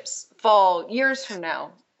where the chips fall years from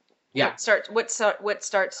now. Yeah. What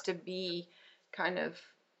starts to be kind of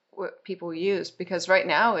what people use, because right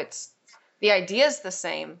now the idea is the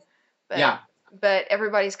same. But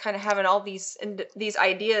everybody's kind of having all these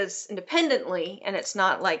ideas independently, and it's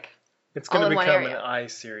not like. It's going to become an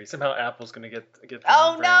iSeries. Somehow Apple's going to get.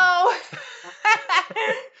 Oh no!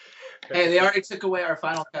 Hey, they already took away our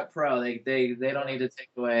Final Cut Pro. They don't need to take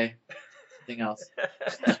away anything else.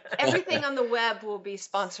 Everything on the web will be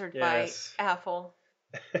sponsored by Apple.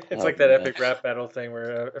 It's like that epic rap battle thing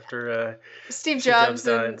where after Steve Jobs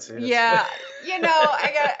died. I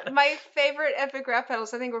got my favorite epic rap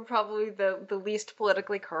battles. I think were probably the least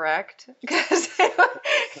politically correct, because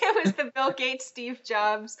it was the Bill Gates, Steve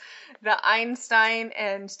Jobs, the Einstein,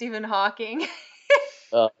 and Stephen Hawking.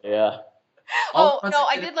 Oh yeah. Oh no,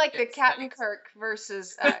 I did like the Captain Kirk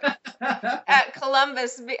versus at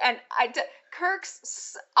Columbus, and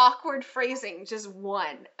Kirk's awkward phrasing just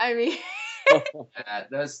won. I mean,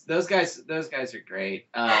 those guys are great.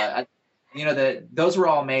 Those were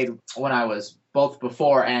all made when I was both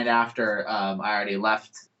before and after I already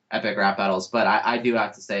left Epic Rap Battles. But I do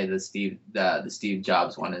have to say the Steve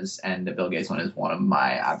Jobs one and the Bill Gates one is one of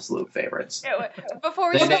my absolute favorites.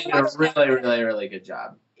 Before we they did a really good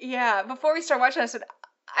job. Yeah, before we start watching, I said,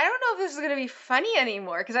 I don't know if this is going to be funny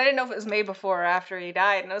anymore, because I didn't know if it was made before or after he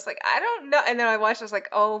died. And I was like, I don't know. And then I watched, I was like,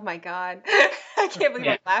 oh my God, I can't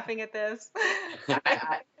believe I'm laughing at this.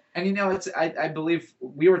 I believe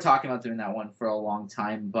we were talking about doing that one for a long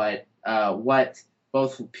time, but what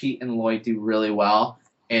both Pete and Lloyd do really well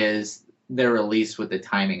is their release with the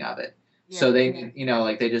timing of it. Yeah. So they,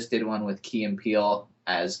 they just did one with Key and Peele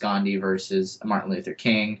as Gandhi versus Martin Luther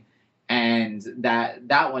King. And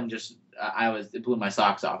that one just it blew my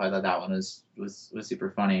socks off. I thought that one was super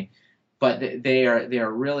funny, but they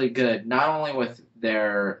are really good, not only with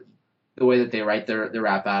the way that they write their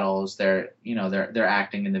rap battles, their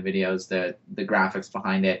acting in the videos, the graphics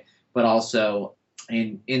behind it, but also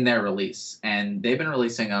in their release. And they've been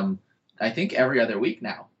releasing them, I think, every other week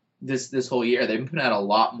now. This whole year they've been putting out a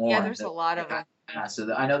lot more. Yeah, there's a lot of them.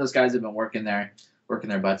 So I know those guys have been working their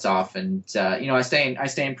butts off, and I stay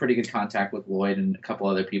in pretty good contact with Lloyd and a couple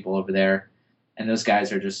other people over there, and those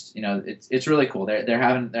guys are just it's really cool. They're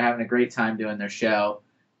having a great time doing their show,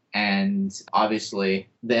 and obviously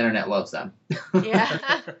the internet loves them.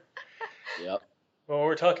 Yeah. Yep. Well,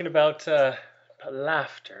 we're talking about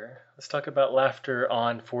laughter. Let's talk about laughter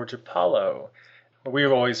on Forge Apollo.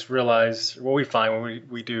 We've always realized, what we find when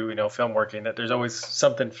we do, film working, that there's always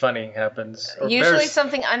something funny happens. Usually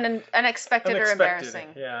something unexpected or embarrassing.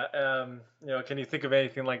 Yeah. Can you think of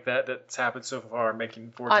anything like that's happened so far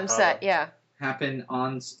making Forge on Apollo? set? Yeah. Happen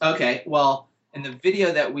on. Okay. Well, in the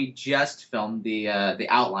video that we just filmed, the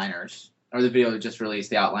Outliners, or the video that just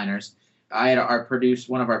released, the Outliners, I had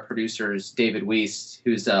one of our producers, David Wiest,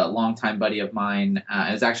 who's a longtime buddy of mine,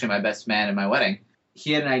 and was actually my best man in my wedding.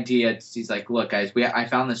 He had an idea. He's like, look, guys, I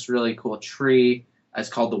found this really cool tree. It's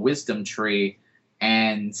called the Wisdom Tree.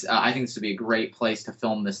 And I think this would be a great place to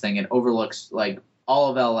film this thing. It overlooks like all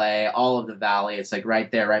of LA, all of the valley. It's like right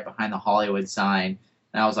there, right behind the Hollywood sign.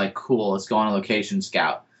 And I was like, cool, let's go on a location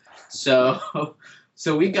scout. So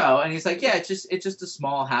we go, and he's like, yeah, it's just a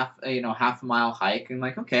small half a mile hike. And I'm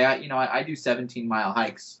like, okay, I do 17-mile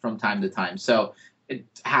hikes from time to time. So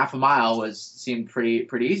half a mile seemed pretty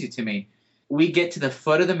easy to me. We get to the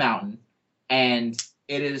foot of the mountain, and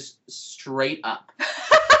it is straight up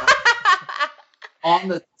on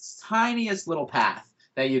the tiniest little path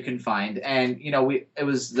that you can find. And it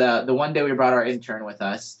was the one day we brought our intern with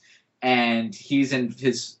us, and he's in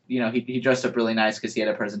his he dressed up really nice because he had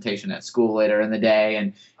a presentation at school later in the day,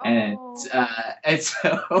 and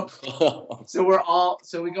so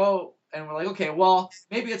we go, and we're like, okay, well,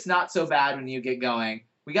 maybe it's not so bad when you get going.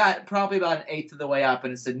 We got probably about an eighth of the way up,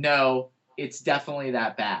 and it said no. It's definitely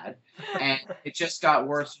that bad. And it just got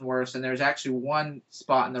worse and worse. And there's actually one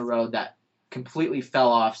spot in the road that completely fell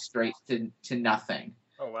off straight to nothing.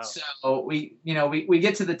 Oh, wow. So we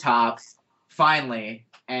get to the top finally,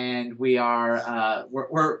 and we are,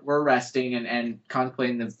 we're resting and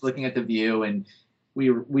contemplating looking at the view. And we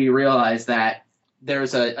realize that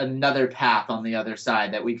there's another path on the other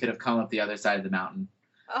side, that we could have come up the other side of the mountain.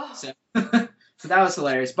 Oh. So that was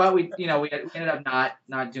hilarious, but we ended up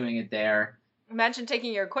not doing it there. Imagine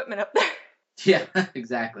taking your equipment up there. Yeah,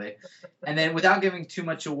 exactly. And then, without giving too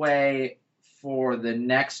much away, for the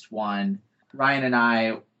next one, Ryan and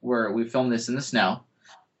I we filmed this in the snow,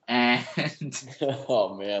 and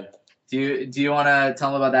Oh man. do you want to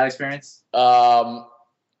tell them about that experience?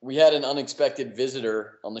 We had an unexpected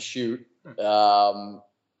visitor on the shoot, and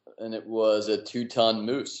it was a 2-ton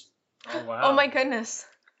moose. Oh wow. Oh my goodness.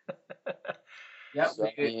 Yep. So,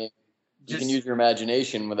 I mean, you can use your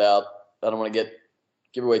imagination without. I don't want to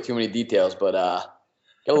give away too many details, but got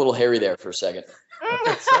a little hairy there for a second. I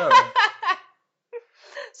think so.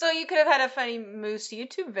 So you could have had a funny moose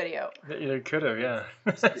YouTube video. You could have, yeah.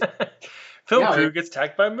 Film crew gets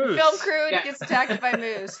attacked by moose. Film crew gets attacked by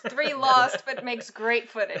moose. 3 lost, but makes great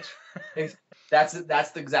footage. That's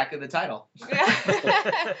exactly the title.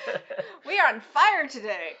 We are on fire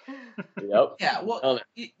today. Yep. Yeah, well,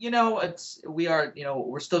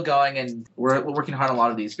 we're still going and we're working hard on a lot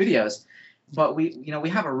of these videos, but we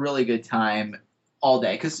have a really good time all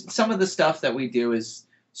day because some of the stuff that we do is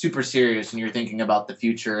super serious and you're thinking about the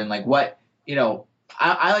future and like what,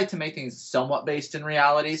 I like to make things somewhat based in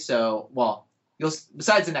reality. So, well,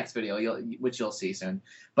 besides the next video, which you'll see soon,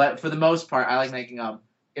 but for the most part, I like making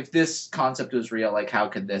if this concept was real, like how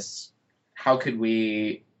could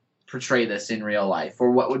we portray this in real life,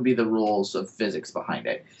 or what would be the rules of physics behind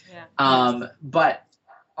it? Yeah. But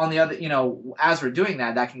on the other, as we're doing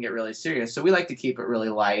that can get really serious. So we like to keep it really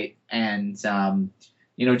light and,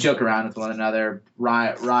 joke around with one another.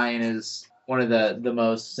 Ryan is one of the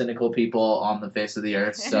most cynical people on the face of the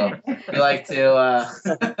earth. So we like to,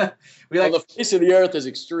 the face of the earth is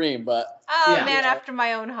extreme, but. Man after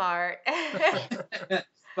my own heart.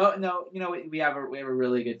 But no, we have a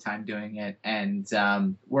really good time doing it, and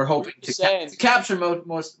we're hoping to capture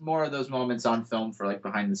more of those moments on film for like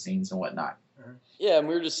behind the scenes and whatnot. Yeah, and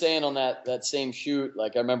we were just saying on that same shoot,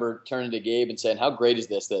 like I remember turning to Gabe and saying, how great is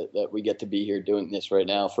this that we get to be here doing this right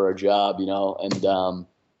now for our job, and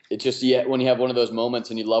it's just, when you have one of those moments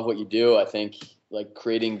and you love what you do, I think like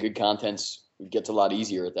creating good content gets a lot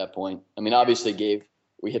easier at that point. I mean, obviously Gabe,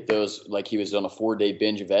 we hit those, like he was on a 4-day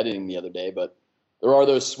binge of editing the other day, but there are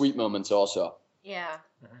those sweet moments also. Yeah.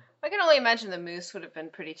 I can only imagine the moose would have been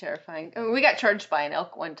pretty terrifying. I mean, we got charged by an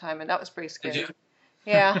elk one time, and that was pretty scary. Did you?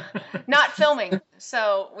 Yeah. Not filming,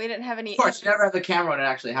 so we didn't have any... Of course, you never have the camera when it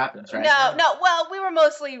actually happens, right? No. Well, we were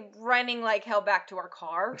mostly running like hell back to our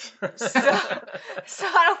car. So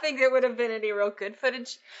I don't think there would have been any real good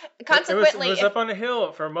footage. Consequently... It was up on a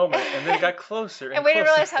hill for a moment, and then it got closer. And we didn't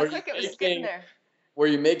realize how quick it was getting there. Were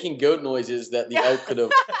you making goat noises that the elk could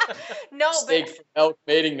have staked from elk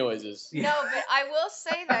mating noises? No, but I will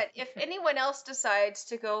say that if anyone else decides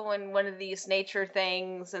to go on one of these nature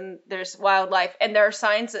things and there's wildlife and there are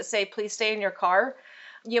signs that say, please stay in your car,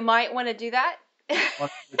 you might want to do that.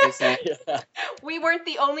 What they say. Yeah. We weren't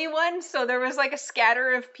the only one, so there was like a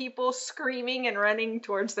scatter of people screaming and running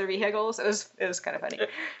towards their vehicles. It was kind of funny.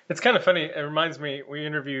 It's kind of funny. It reminds me, we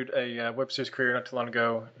interviewed a web series creator not too long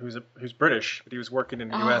ago who's British, but he was working in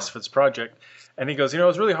the U.S. for this project, and he goes, it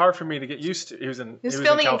was really hard for me to get used to. He was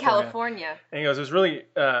filming in California, and he goes, it was really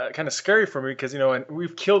kind of scary for me because and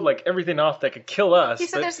we've killed like everything off that could kill us. He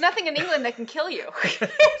said, "There's nothing in England that can kill you."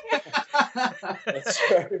 That's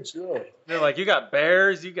very true. They're like, you got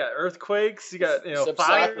bears, you got earthquakes, you got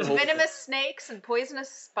fires, venomous snakes and poisonous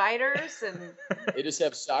spiders, and they just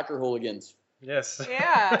have soccer hooligans. Yes.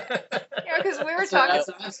 Yeah, because we were talking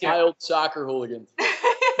wild soccer hooligans.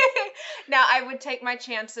 Now I would take my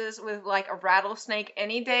chances with like a rattlesnake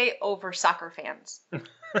any day over soccer fans.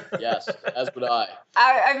 Yes, as would I.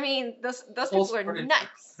 I mean, those people are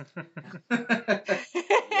nuts.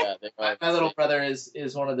 Yeah, they are. My little brother is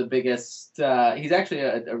one of the biggest. He's actually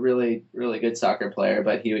a really, really good soccer player,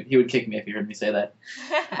 but he would kick me if he heard me say that.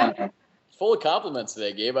 Full of compliments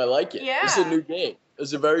today, Gabe. I like it. Yeah. This is a new game. This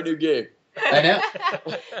is a very new game. I know.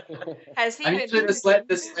 Has he I'm been usually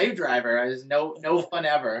the slave driver. There's no fun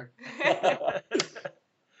ever.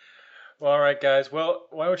 Well, all right, guys. Well,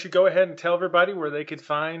 why don't you go ahead and tell everybody where they could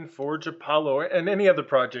find Forge Apollo and any other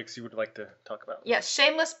projects you would like to talk about. Yes,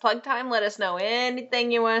 shameless plug time. Let us know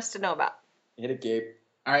anything you want us to know about. Hit it, Gabe.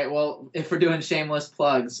 All right. Well, if we're doing shameless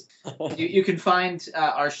plugs, you can find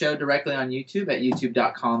our show directly on YouTube at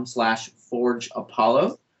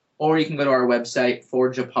youtube.com/ForgeApollo, or you can go to our website,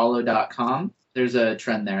 forgeapollo.com. There's a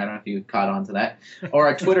trend there. I don't know if you caught on to that. Or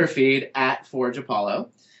our Twitter feed at ForgeApollo.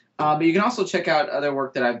 But you can also check out other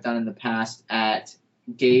work that I've done in the past at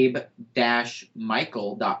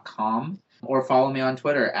gabe-michael.com, or follow me on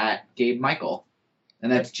Twitter at GabeMichael.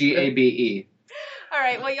 And that's GABE. All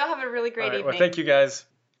right. Well, y'all have a really great evening. Well, thank you guys.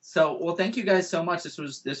 So, thank you guys so much. This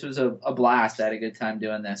was a blast. I had a good time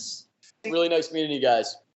doing this. Really nice meeting you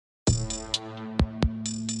guys.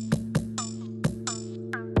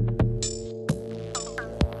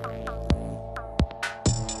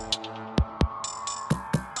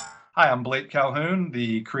 Hi, I'm Blake Calhoun,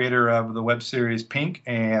 the creator of the web series Pink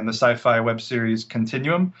and the sci-fi web series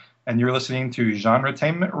Continuum, and you're listening to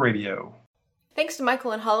Genretainment Radio. Thanks to Michael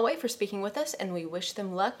and Holloway for speaking with us, and we wish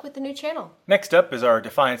them luck with the new channel. Next up is our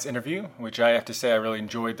Defiance interview, which I have to say I really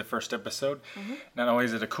enjoyed the first episode. Not only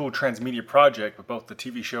is it a cool transmedia project with both the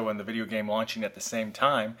TV show and the video game launching at the same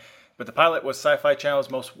time, but the pilot was Sci-Fi Channel's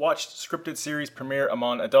most watched scripted series premiere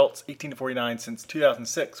among adults 18 to 49 since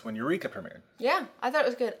 2006 when Eureka premiered. Yeah, I thought it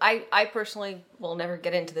was good. I personally will never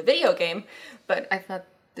get into the video game, but I thought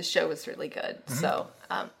the show was really good. So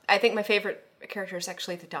I think my favorite character is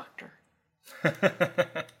actually the Doctor.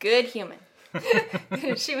 Good human.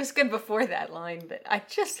 She was good before that line, but I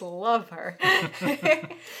just love her.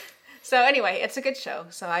 So anyway, it's a good show.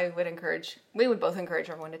 So we would both encourage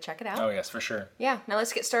everyone to check it out. Oh yes, for sure. Yeah, now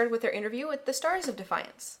let's get started with our interview with the stars of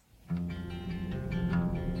Defiance.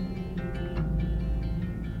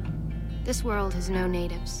 This world has no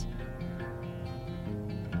natives,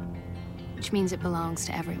 which means it belongs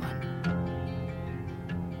to everyone.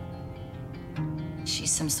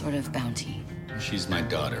 She's some sort of bounty. She's my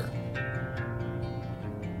daughter.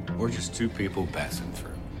 We're just two people passing through.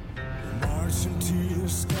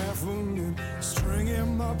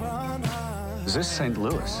 Is this St.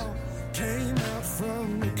 Louis?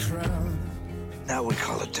 Now we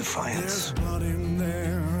call it Defiance. Blood in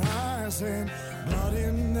their eyes and blood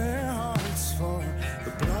in their hearts for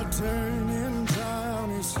the blood turning down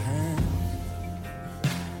his hand.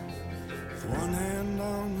 With one hand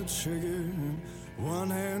on the trigger and one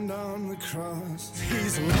hand on the cross.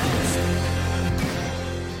 He's lost.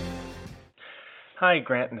 Hi,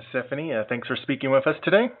 Grant and Stephanie. Thanks for speaking with us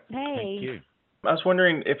today. Hey. Thank you. I was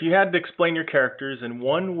wondering, if you had to explain your characters in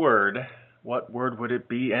one word, what word would it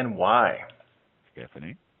be and why?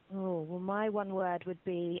 Stephanie? Oh, well, my one word would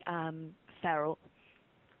be feral.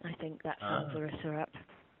 I think that sums Arissa up.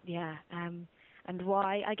 Yeah. And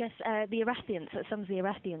why? I guess the Erathians, that sums the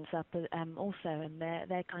Erathians up also, and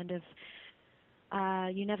they're kind of,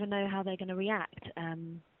 you never know how they're going to react.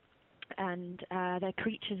 And they're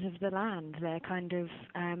creatures of the land. They're kind of,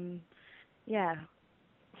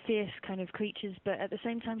 fierce kind of creatures, but at the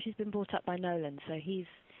same time she's been brought up by Nolan, so he's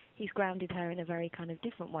grounded her in a very kind of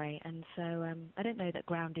different way, and so I don't know that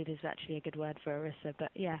grounded is actually a good word for Arissa, but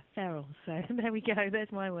yeah, feral. So there we go,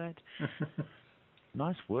 there's my word.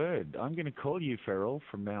 Nice word. I'm going to call you feral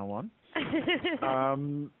from now on.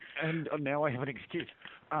 And now I have an excuse.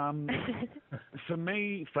 For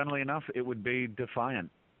me, funnily enough, it would be defiant.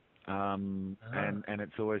 And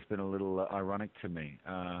it's always been a little ironic to me.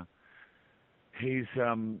 He's,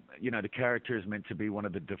 the character is meant to be one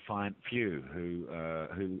of the defiant few who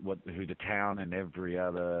the town and every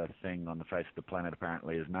other thing on the face of the planet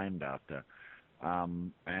apparently is named after.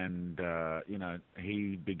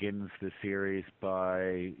 He begins the series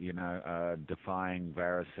by, defying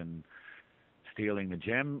Varys and stealing the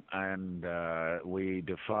gem, and we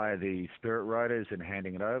defy the Spirit Riders in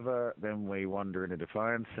handing it over. Then we wander into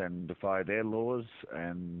Defiance and defy their laws,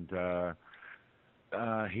 and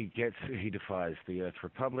he defies the Earth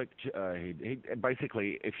Republic. He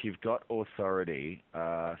basically, if you've got authority,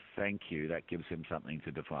 thank you. That gives him something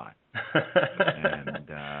to defy, and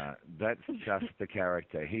that's just the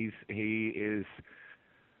character. He is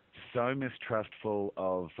so mistrustful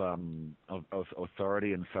of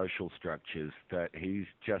authority and social structures that he's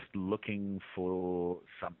just looking for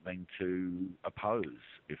something to oppose,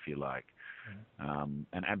 if you like,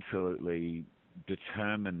 and absolutely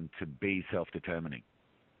determined to be self-determining.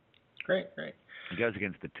 Great. He goes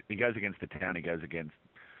against the town. He goes against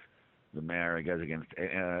the mayor. He goes against.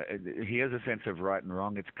 He has a sense of right and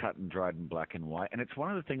wrong. It's cut and dried and black and white, and it's one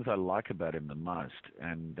of the things I like about him the most.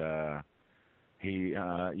 And he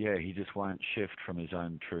just won't shift from his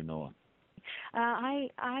own true north. I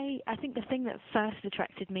think the thing that first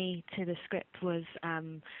attracted me to the script was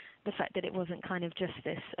the fact that it wasn't kind of just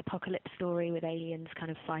this apocalypse story with aliens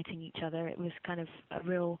kind of fighting each other. It was kind of a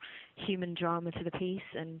real human drama to the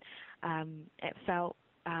piece, and it felt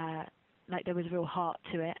like there was real heart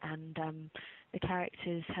to it, and the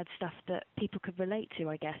characters had stuff that people could relate to,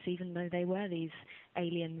 I guess, even though they were these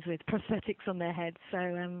aliens with prosthetics on their heads.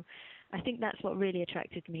 So I think that's what really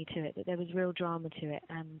attracted me to it, that there was real drama to it,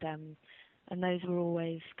 and those were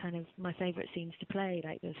always kind of my favourite scenes to play,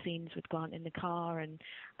 like the scenes with Grant in the car and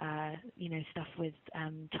stuff with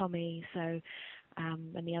Tommy, so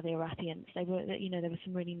and the other Erathians. There was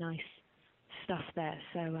some really nice stuff there.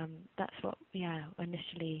 So that's what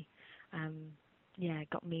initially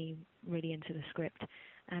got me really into the script,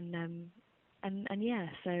 and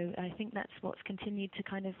so I think that's what's continued to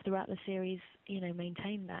kind of throughout the series,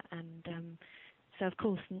 maintain that. And so of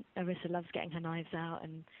course Arissa loves getting her knives out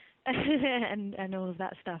and and all of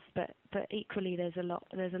that stuff. But equally, there's a lot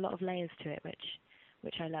of layers to it,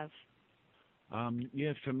 which I love.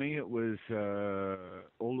 Yeah, for me it was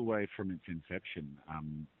all the way from its inception.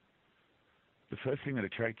 The first thing that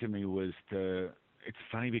attracted me was it's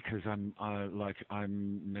funny because I'm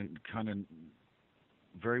kind of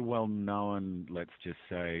very well known, let's just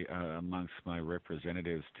say, amongst my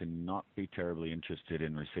representatives to not be terribly interested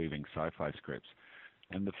in receiving sci-fi scripts.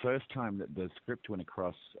 And the first time that the script went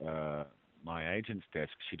across my agent's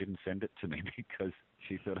desk, she didn't send it to me because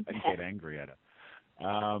she thought I'd get angry at her.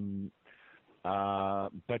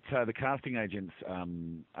 But the casting agents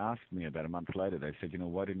asked me about a month later. They said,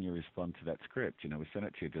 why didn't you respond to that script? We sent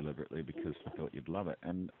it to you deliberately because we thought you'd love it.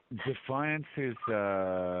 And Defiance is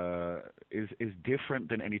different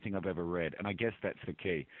than anything I've ever read, and I guess that's the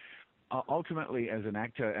key. Ultimately, as an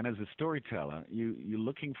actor and as a storyteller, you're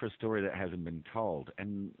looking for a story that hasn't been told.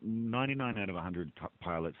 And 99 out of 100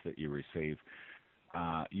 pilots that you receive,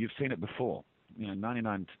 you've seen it before.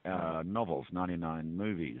 99 novels, 99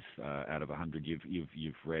 movies out of 100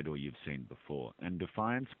 you've read or you've seen before. And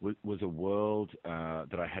Defiance was a world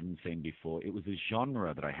that I hadn't seen before. It was a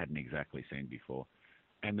genre that I hadn't exactly seen before.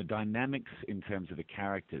 And the dynamics in terms of the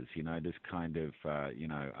characters, this kind of,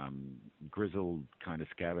 grizzled kind of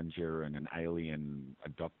scavenger and an alien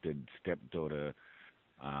adopted stepdaughter,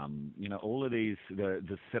 all of these,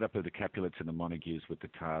 the setup of the Capulets and the Montagues with the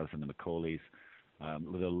Tars and the Macaulays,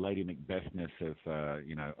 the Lady Macbethness of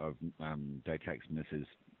Daytak's Misses,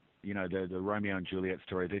 the Romeo and Juliet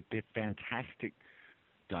story, they're fantastic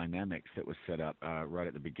dynamics that was set up right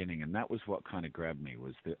at the beginning, and that was what kind of grabbed me,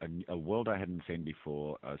 was a world I hadn't seen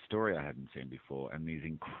before, a story I hadn't seen before, and these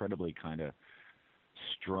incredibly kind of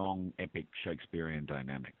strong, epic Shakespearean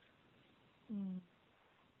dynamics.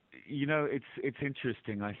 It's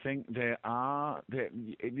interesting. I think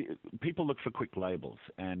people look for quick labels,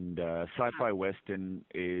 and sci-fi western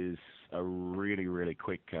is a really, really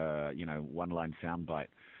quick, one-line soundbite.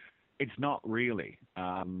 It's not really.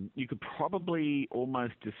 You could probably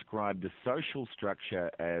almost describe the social structure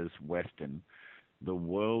as western, the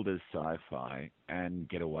world as sci-fi, and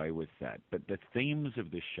get away with that. But the themes of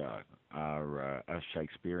the show are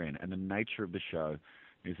Shakespearean, and the nature of the show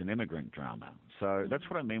is an immigrant drama. So that's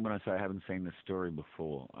what I mean when I say I haven't seen this story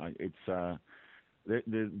before.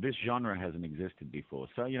 This genre hasn't existed before.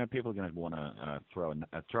 So, people are going to want to throw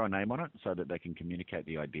a name on it so that they can communicate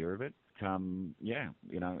the idea of it. And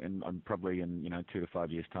I'm probably in 2 to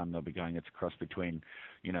 5 years' time they'll be going, it's a cross between,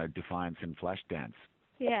 Defiance and Flashdance.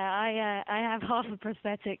 Yeah, I have half a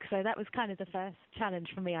prosthetic, so that was kind of the first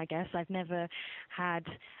challenge for me, I guess. I've never had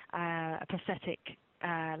a prosthetic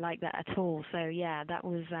like that at all. So yeah, that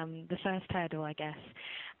was the first hurdle, I guess.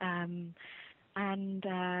 And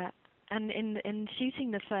in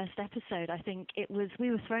shooting the first episode, I think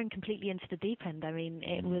we were thrown completely into the deep end. I mean,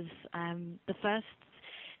 it was the first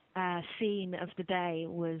scene of the day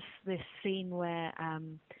was this scene where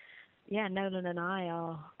Nolan and I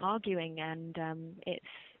are arguing, and it's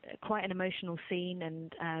quite an emotional scene,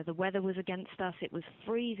 and the weather was against us. It was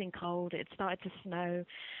freezing cold. It started to snow.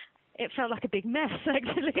 It felt like a big mess,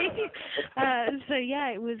 actually. So yeah,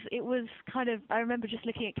 it was kind of. I remember just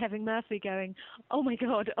looking at Kevin Murphy, going, "Oh my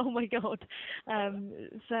god, oh my god."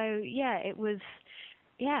 So yeah, it was.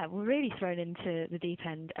 Yeah, we're really thrown into the deep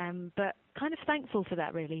end, but kind of thankful for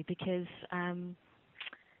that, really, because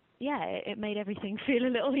it made everything feel a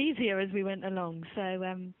little easier as we went along. So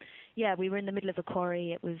we were in the middle of a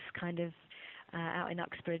quarry. It was kind of out in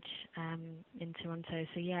Uxbridge in Toronto.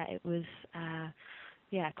 So yeah, it was.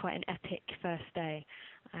 Quite an epic first day.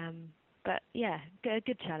 But yeah, a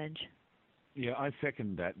good challenge. Yeah, I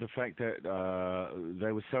second that. The fact that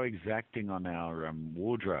they were so exacting on our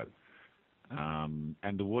wardrobe,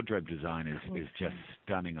 and the wardrobe design is just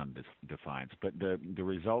stunning on this Defiance. But the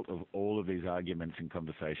result of all of these arguments and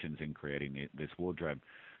conversations in creating this wardrobe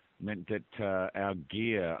meant that our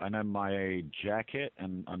gear, I know my jacket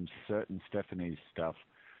and I'm certain Stephanie's stuff,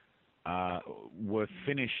 were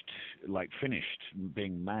finished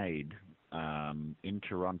being made in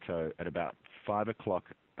Toronto at about 5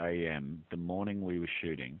 o'clock a.m. the morning we were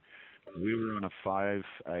shooting. We were on a 5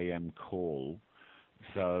 a.m. call,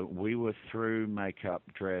 so we were through makeup,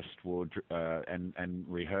 dressed, and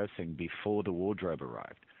rehearsing before the wardrobe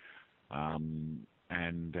arrived.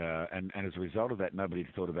 And as a result of that, nobody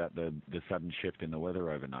thought about the sudden shift in the weather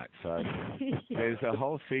overnight. So there's a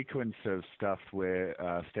whole sequence of stuff where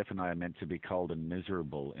Steph and I are meant to be cold and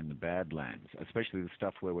miserable in the Badlands, especially the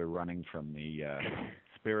stuff where we're running from the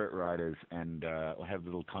Spirit Riders and have a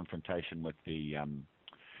little confrontation with the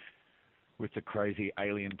crazy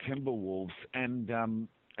alien Timberwolves. And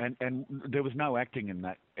And there was no acting in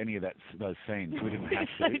any of those scenes. We didn't have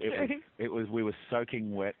to. We were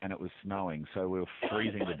soaking wet and it was snowing, so we were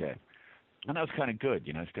freezing to death. And that was kind of good,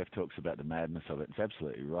 Steph talks about the madness of it. It's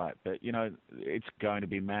absolutely right. But, it's going to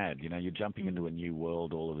be mad. You're jumping into a new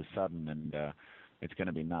world all of a sudden, and it's going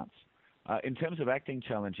to be nuts. In terms of acting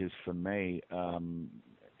challenges for me,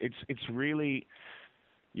 it's really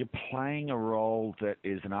you're playing a role that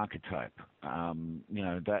is an archetype.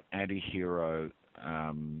 That anti-hero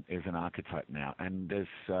is an archetype now, and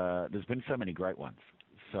there's been so many great ones.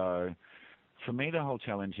 So for me, the whole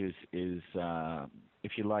challenge is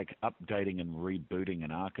if you like, updating and rebooting an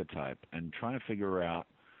archetype and trying to figure out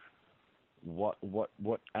what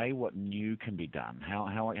new can be done. How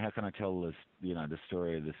can I tell this the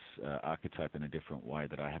story of this archetype in a different way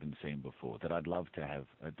that I haven't seen before, that I'd love to have,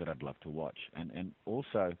 that I'd love to watch, and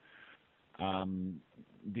also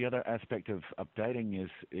the other aspect of updating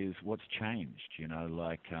is what's changed. You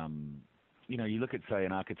look at, say,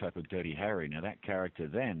 an archetype of Dirty Harry. Now that character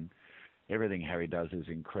then. Everything Harry does is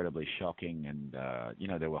incredibly shocking, and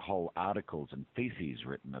there were whole articles and theses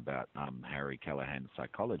written about Harry Callahan's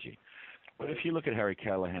psychology. But if you look at Harry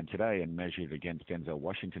Callahan today and measure it against Denzel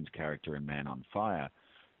Washington's character in Man on Fire,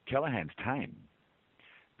 Callahan's tame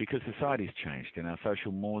because society's changed and our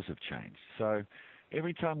social mores have changed. So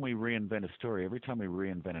every time we reinvent a story, every time we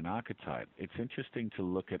reinvent an archetype, it's interesting to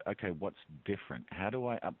look at, okay, what's different? How do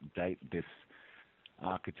I update this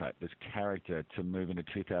archetype, this character, to move into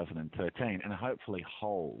 2013 and hopefully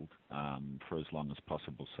hold for as long as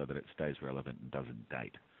possible so that it stays relevant and doesn't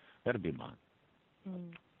date? That'd be mine.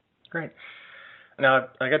 Great. Now,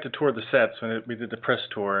 I got to tour the sets when we did the press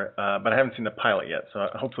tour, but I haven't seen the pilot yet, so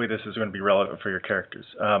hopefully this is going to be relevant for your characters.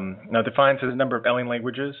 Now, Defiance has a number of alien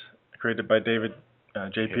languages created by David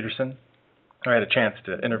J. Peterson. I had a chance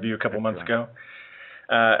to interview a couple months ago.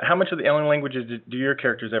 How much of the alien languages do your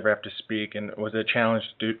characters ever have to speak, and was it a challenge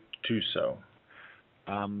to do so?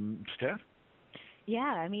 Steph? Yeah,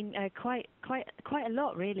 I mean, quite a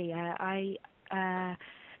lot, really.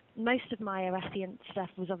 Most of my Arathian stuff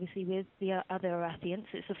was obviously with the other Arathians.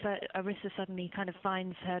 Arissa suddenly kind of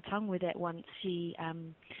finds her tongue with it once she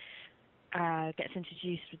gets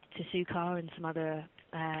introduced to Sukar and some other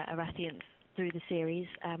Arathians through the series.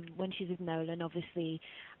 When she's with Nolan, obviously.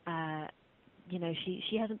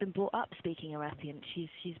 She hasn't been brought up speaking Arathian.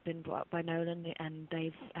 She's been brought up by Nolan, and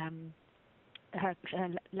they've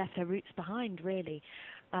left her roots behind, really.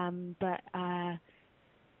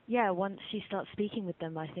 Once she starts speaking with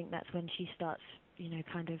them, I think that's when she starts,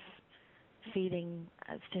 kind of feeling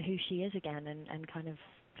as to who she is again, and kind of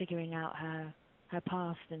figuring out her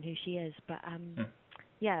past and who she is. But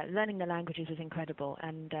learning the languages was incredible,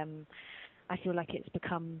 and I feel like it's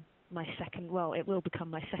become my second. Well, it will become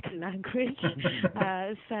my second language. It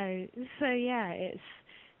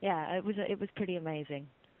was pretty amazing.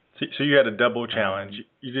 So you had a double challenge.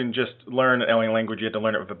 You didn't just learn an alien language; you had to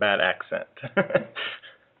learn it with a bad accent.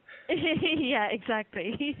 Yeah,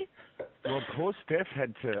 exactly. Well, poor Steph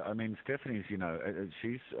had to. I mean, Stephanie's.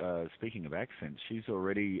 She's speaking of accents. She's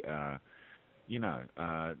already,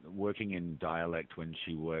 working in dialect when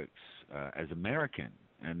she works as American,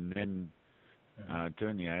 and then.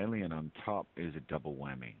 Doing the alien on top is a double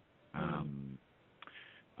whammy.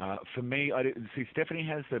 For me, Stephanie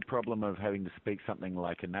has the problem of having to speak something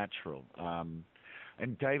like a natural.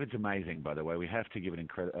 And David's amazing, by the way. We have to give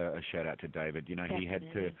a shout out to David. He had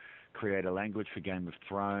to create a language for Game of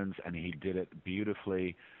Thrones, and he did it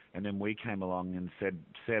beautifully. And then we came along and said,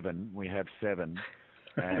 7, we have 7,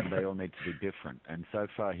 and they all need to be different. And so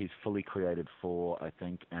far, he's fully created 4, I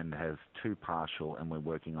think, and has 2 partial, and we're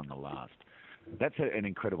working on the last. That's an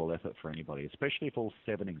incredible effort for anybody, especially if all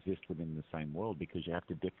 7 exist within the same world, because you have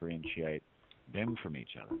to differentiate them from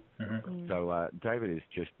each other. Mm-hmm. So David is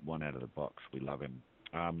just one out of the box. We love him.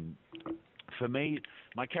 For me,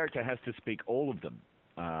 my character has to speak all of them,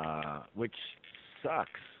 which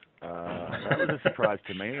sucks. That was a surprise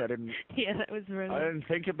to me. Yeah, that was really. I didn't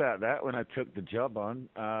think about that when I took the job on.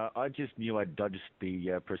 I just knew I'd dodged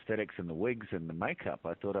the prosthetics and the wigs and the makeup.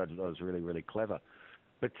 I thought I was really, really clever.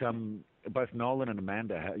 But both Nolan and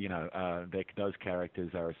Amanda, those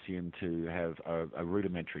characters are assumed to have a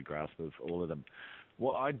rudimentary grasp of all of them.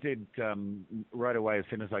 What I did right away, as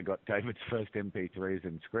soon as I got David's first MP3s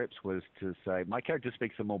and scripts, was to say, my character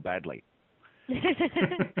speaks them all badly. And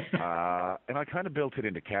I kind of built it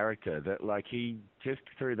into character that, like, he just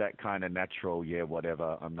through that kind of natural,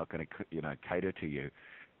 whatever, I'm not going to, cater to you.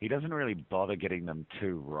 He doesn't really bother getting them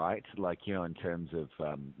too right, like, in terms of,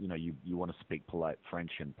 you want to speak polite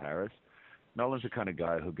French in Paris. Nolan's the kind of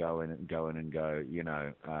guy who'll go in and go,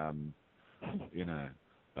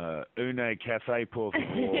 Une cafe pour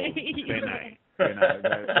favor, bene. You know,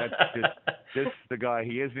 that's just the guy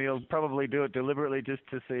he is, and he'll probably do it deliberately just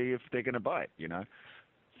to see if they're going to bite, you know.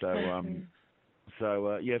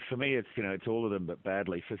 So, yeah, for me, it's all of them, but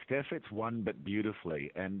badly. For Steph, it's one, but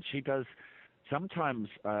beautifully. And she does sometimes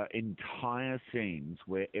entire scenes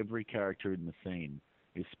where every character in the scene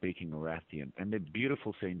is speaking Arathian, and they're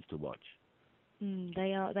beautiful scenes to watch.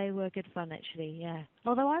 They were good fun, actually, yeah.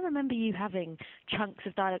 Although I remember you having chunks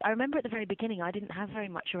of dialogue. I remember at the very beginning I didn't have very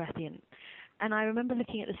much Arathian. And I remember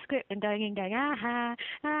looking at the script and going, Grant,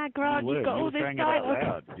 you've got all this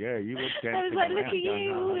dialogue. Yeah, you were dancing I was like, look around, at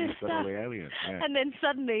you, all this stuff. Yeah. And then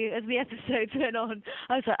suddenly, as the episodes went on,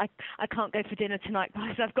 I was like, I can't go for dinner tonight,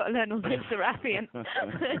 guys. I've got to learn all this Arathian.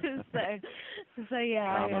 so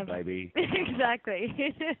yeah. Karma, baby. Exactly.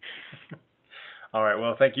 All right,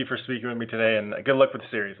 well, thank you for speaking with me today, and good luck with the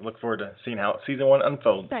series. I look forward to seeing how season 1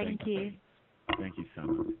 unfolds. Thank you. Thank you so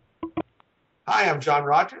much. Hi, I'm John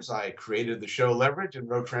Rogers. I created the show Leverage and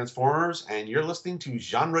wrote Transformers, and you're listening to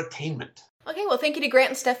Genretainment. Okay, well, thank you to Grant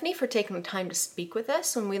and Stephanie for taking the time to speak with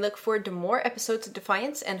us, and we look forward to more episodes of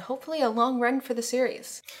Defiance and hopefully a long run for the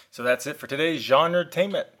series. So that's it for today's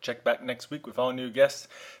Genretainment. Check back next week with all new guests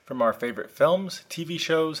from our favorite films, TV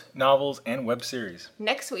shows, novels, and web series.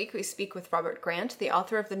 Next week, we speak with Robert Grant, the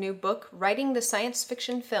author of the new book, Writing the Science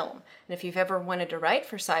Fiction Film. And if you've ever wanted to write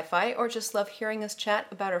for sci-fi or just love hearing us chat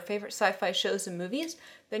about our favorite sci-fi shows and movies,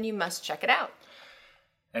 then you must check it out.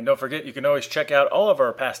 And don't forget, you can always check out all of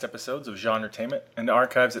our past episodes of Genretainment in the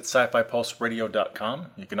archives at sci-fi-pulse-radio.com.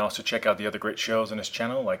 You can also check out the other great shows on this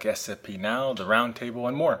channel like SFP Now, The Roundtable,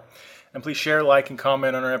 and more. And please share, like, and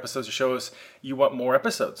comment on our episodes to show us you want more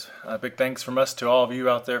episodes. Big thanks from us to all of you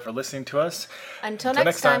out there for listening to us. Until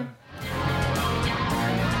next time.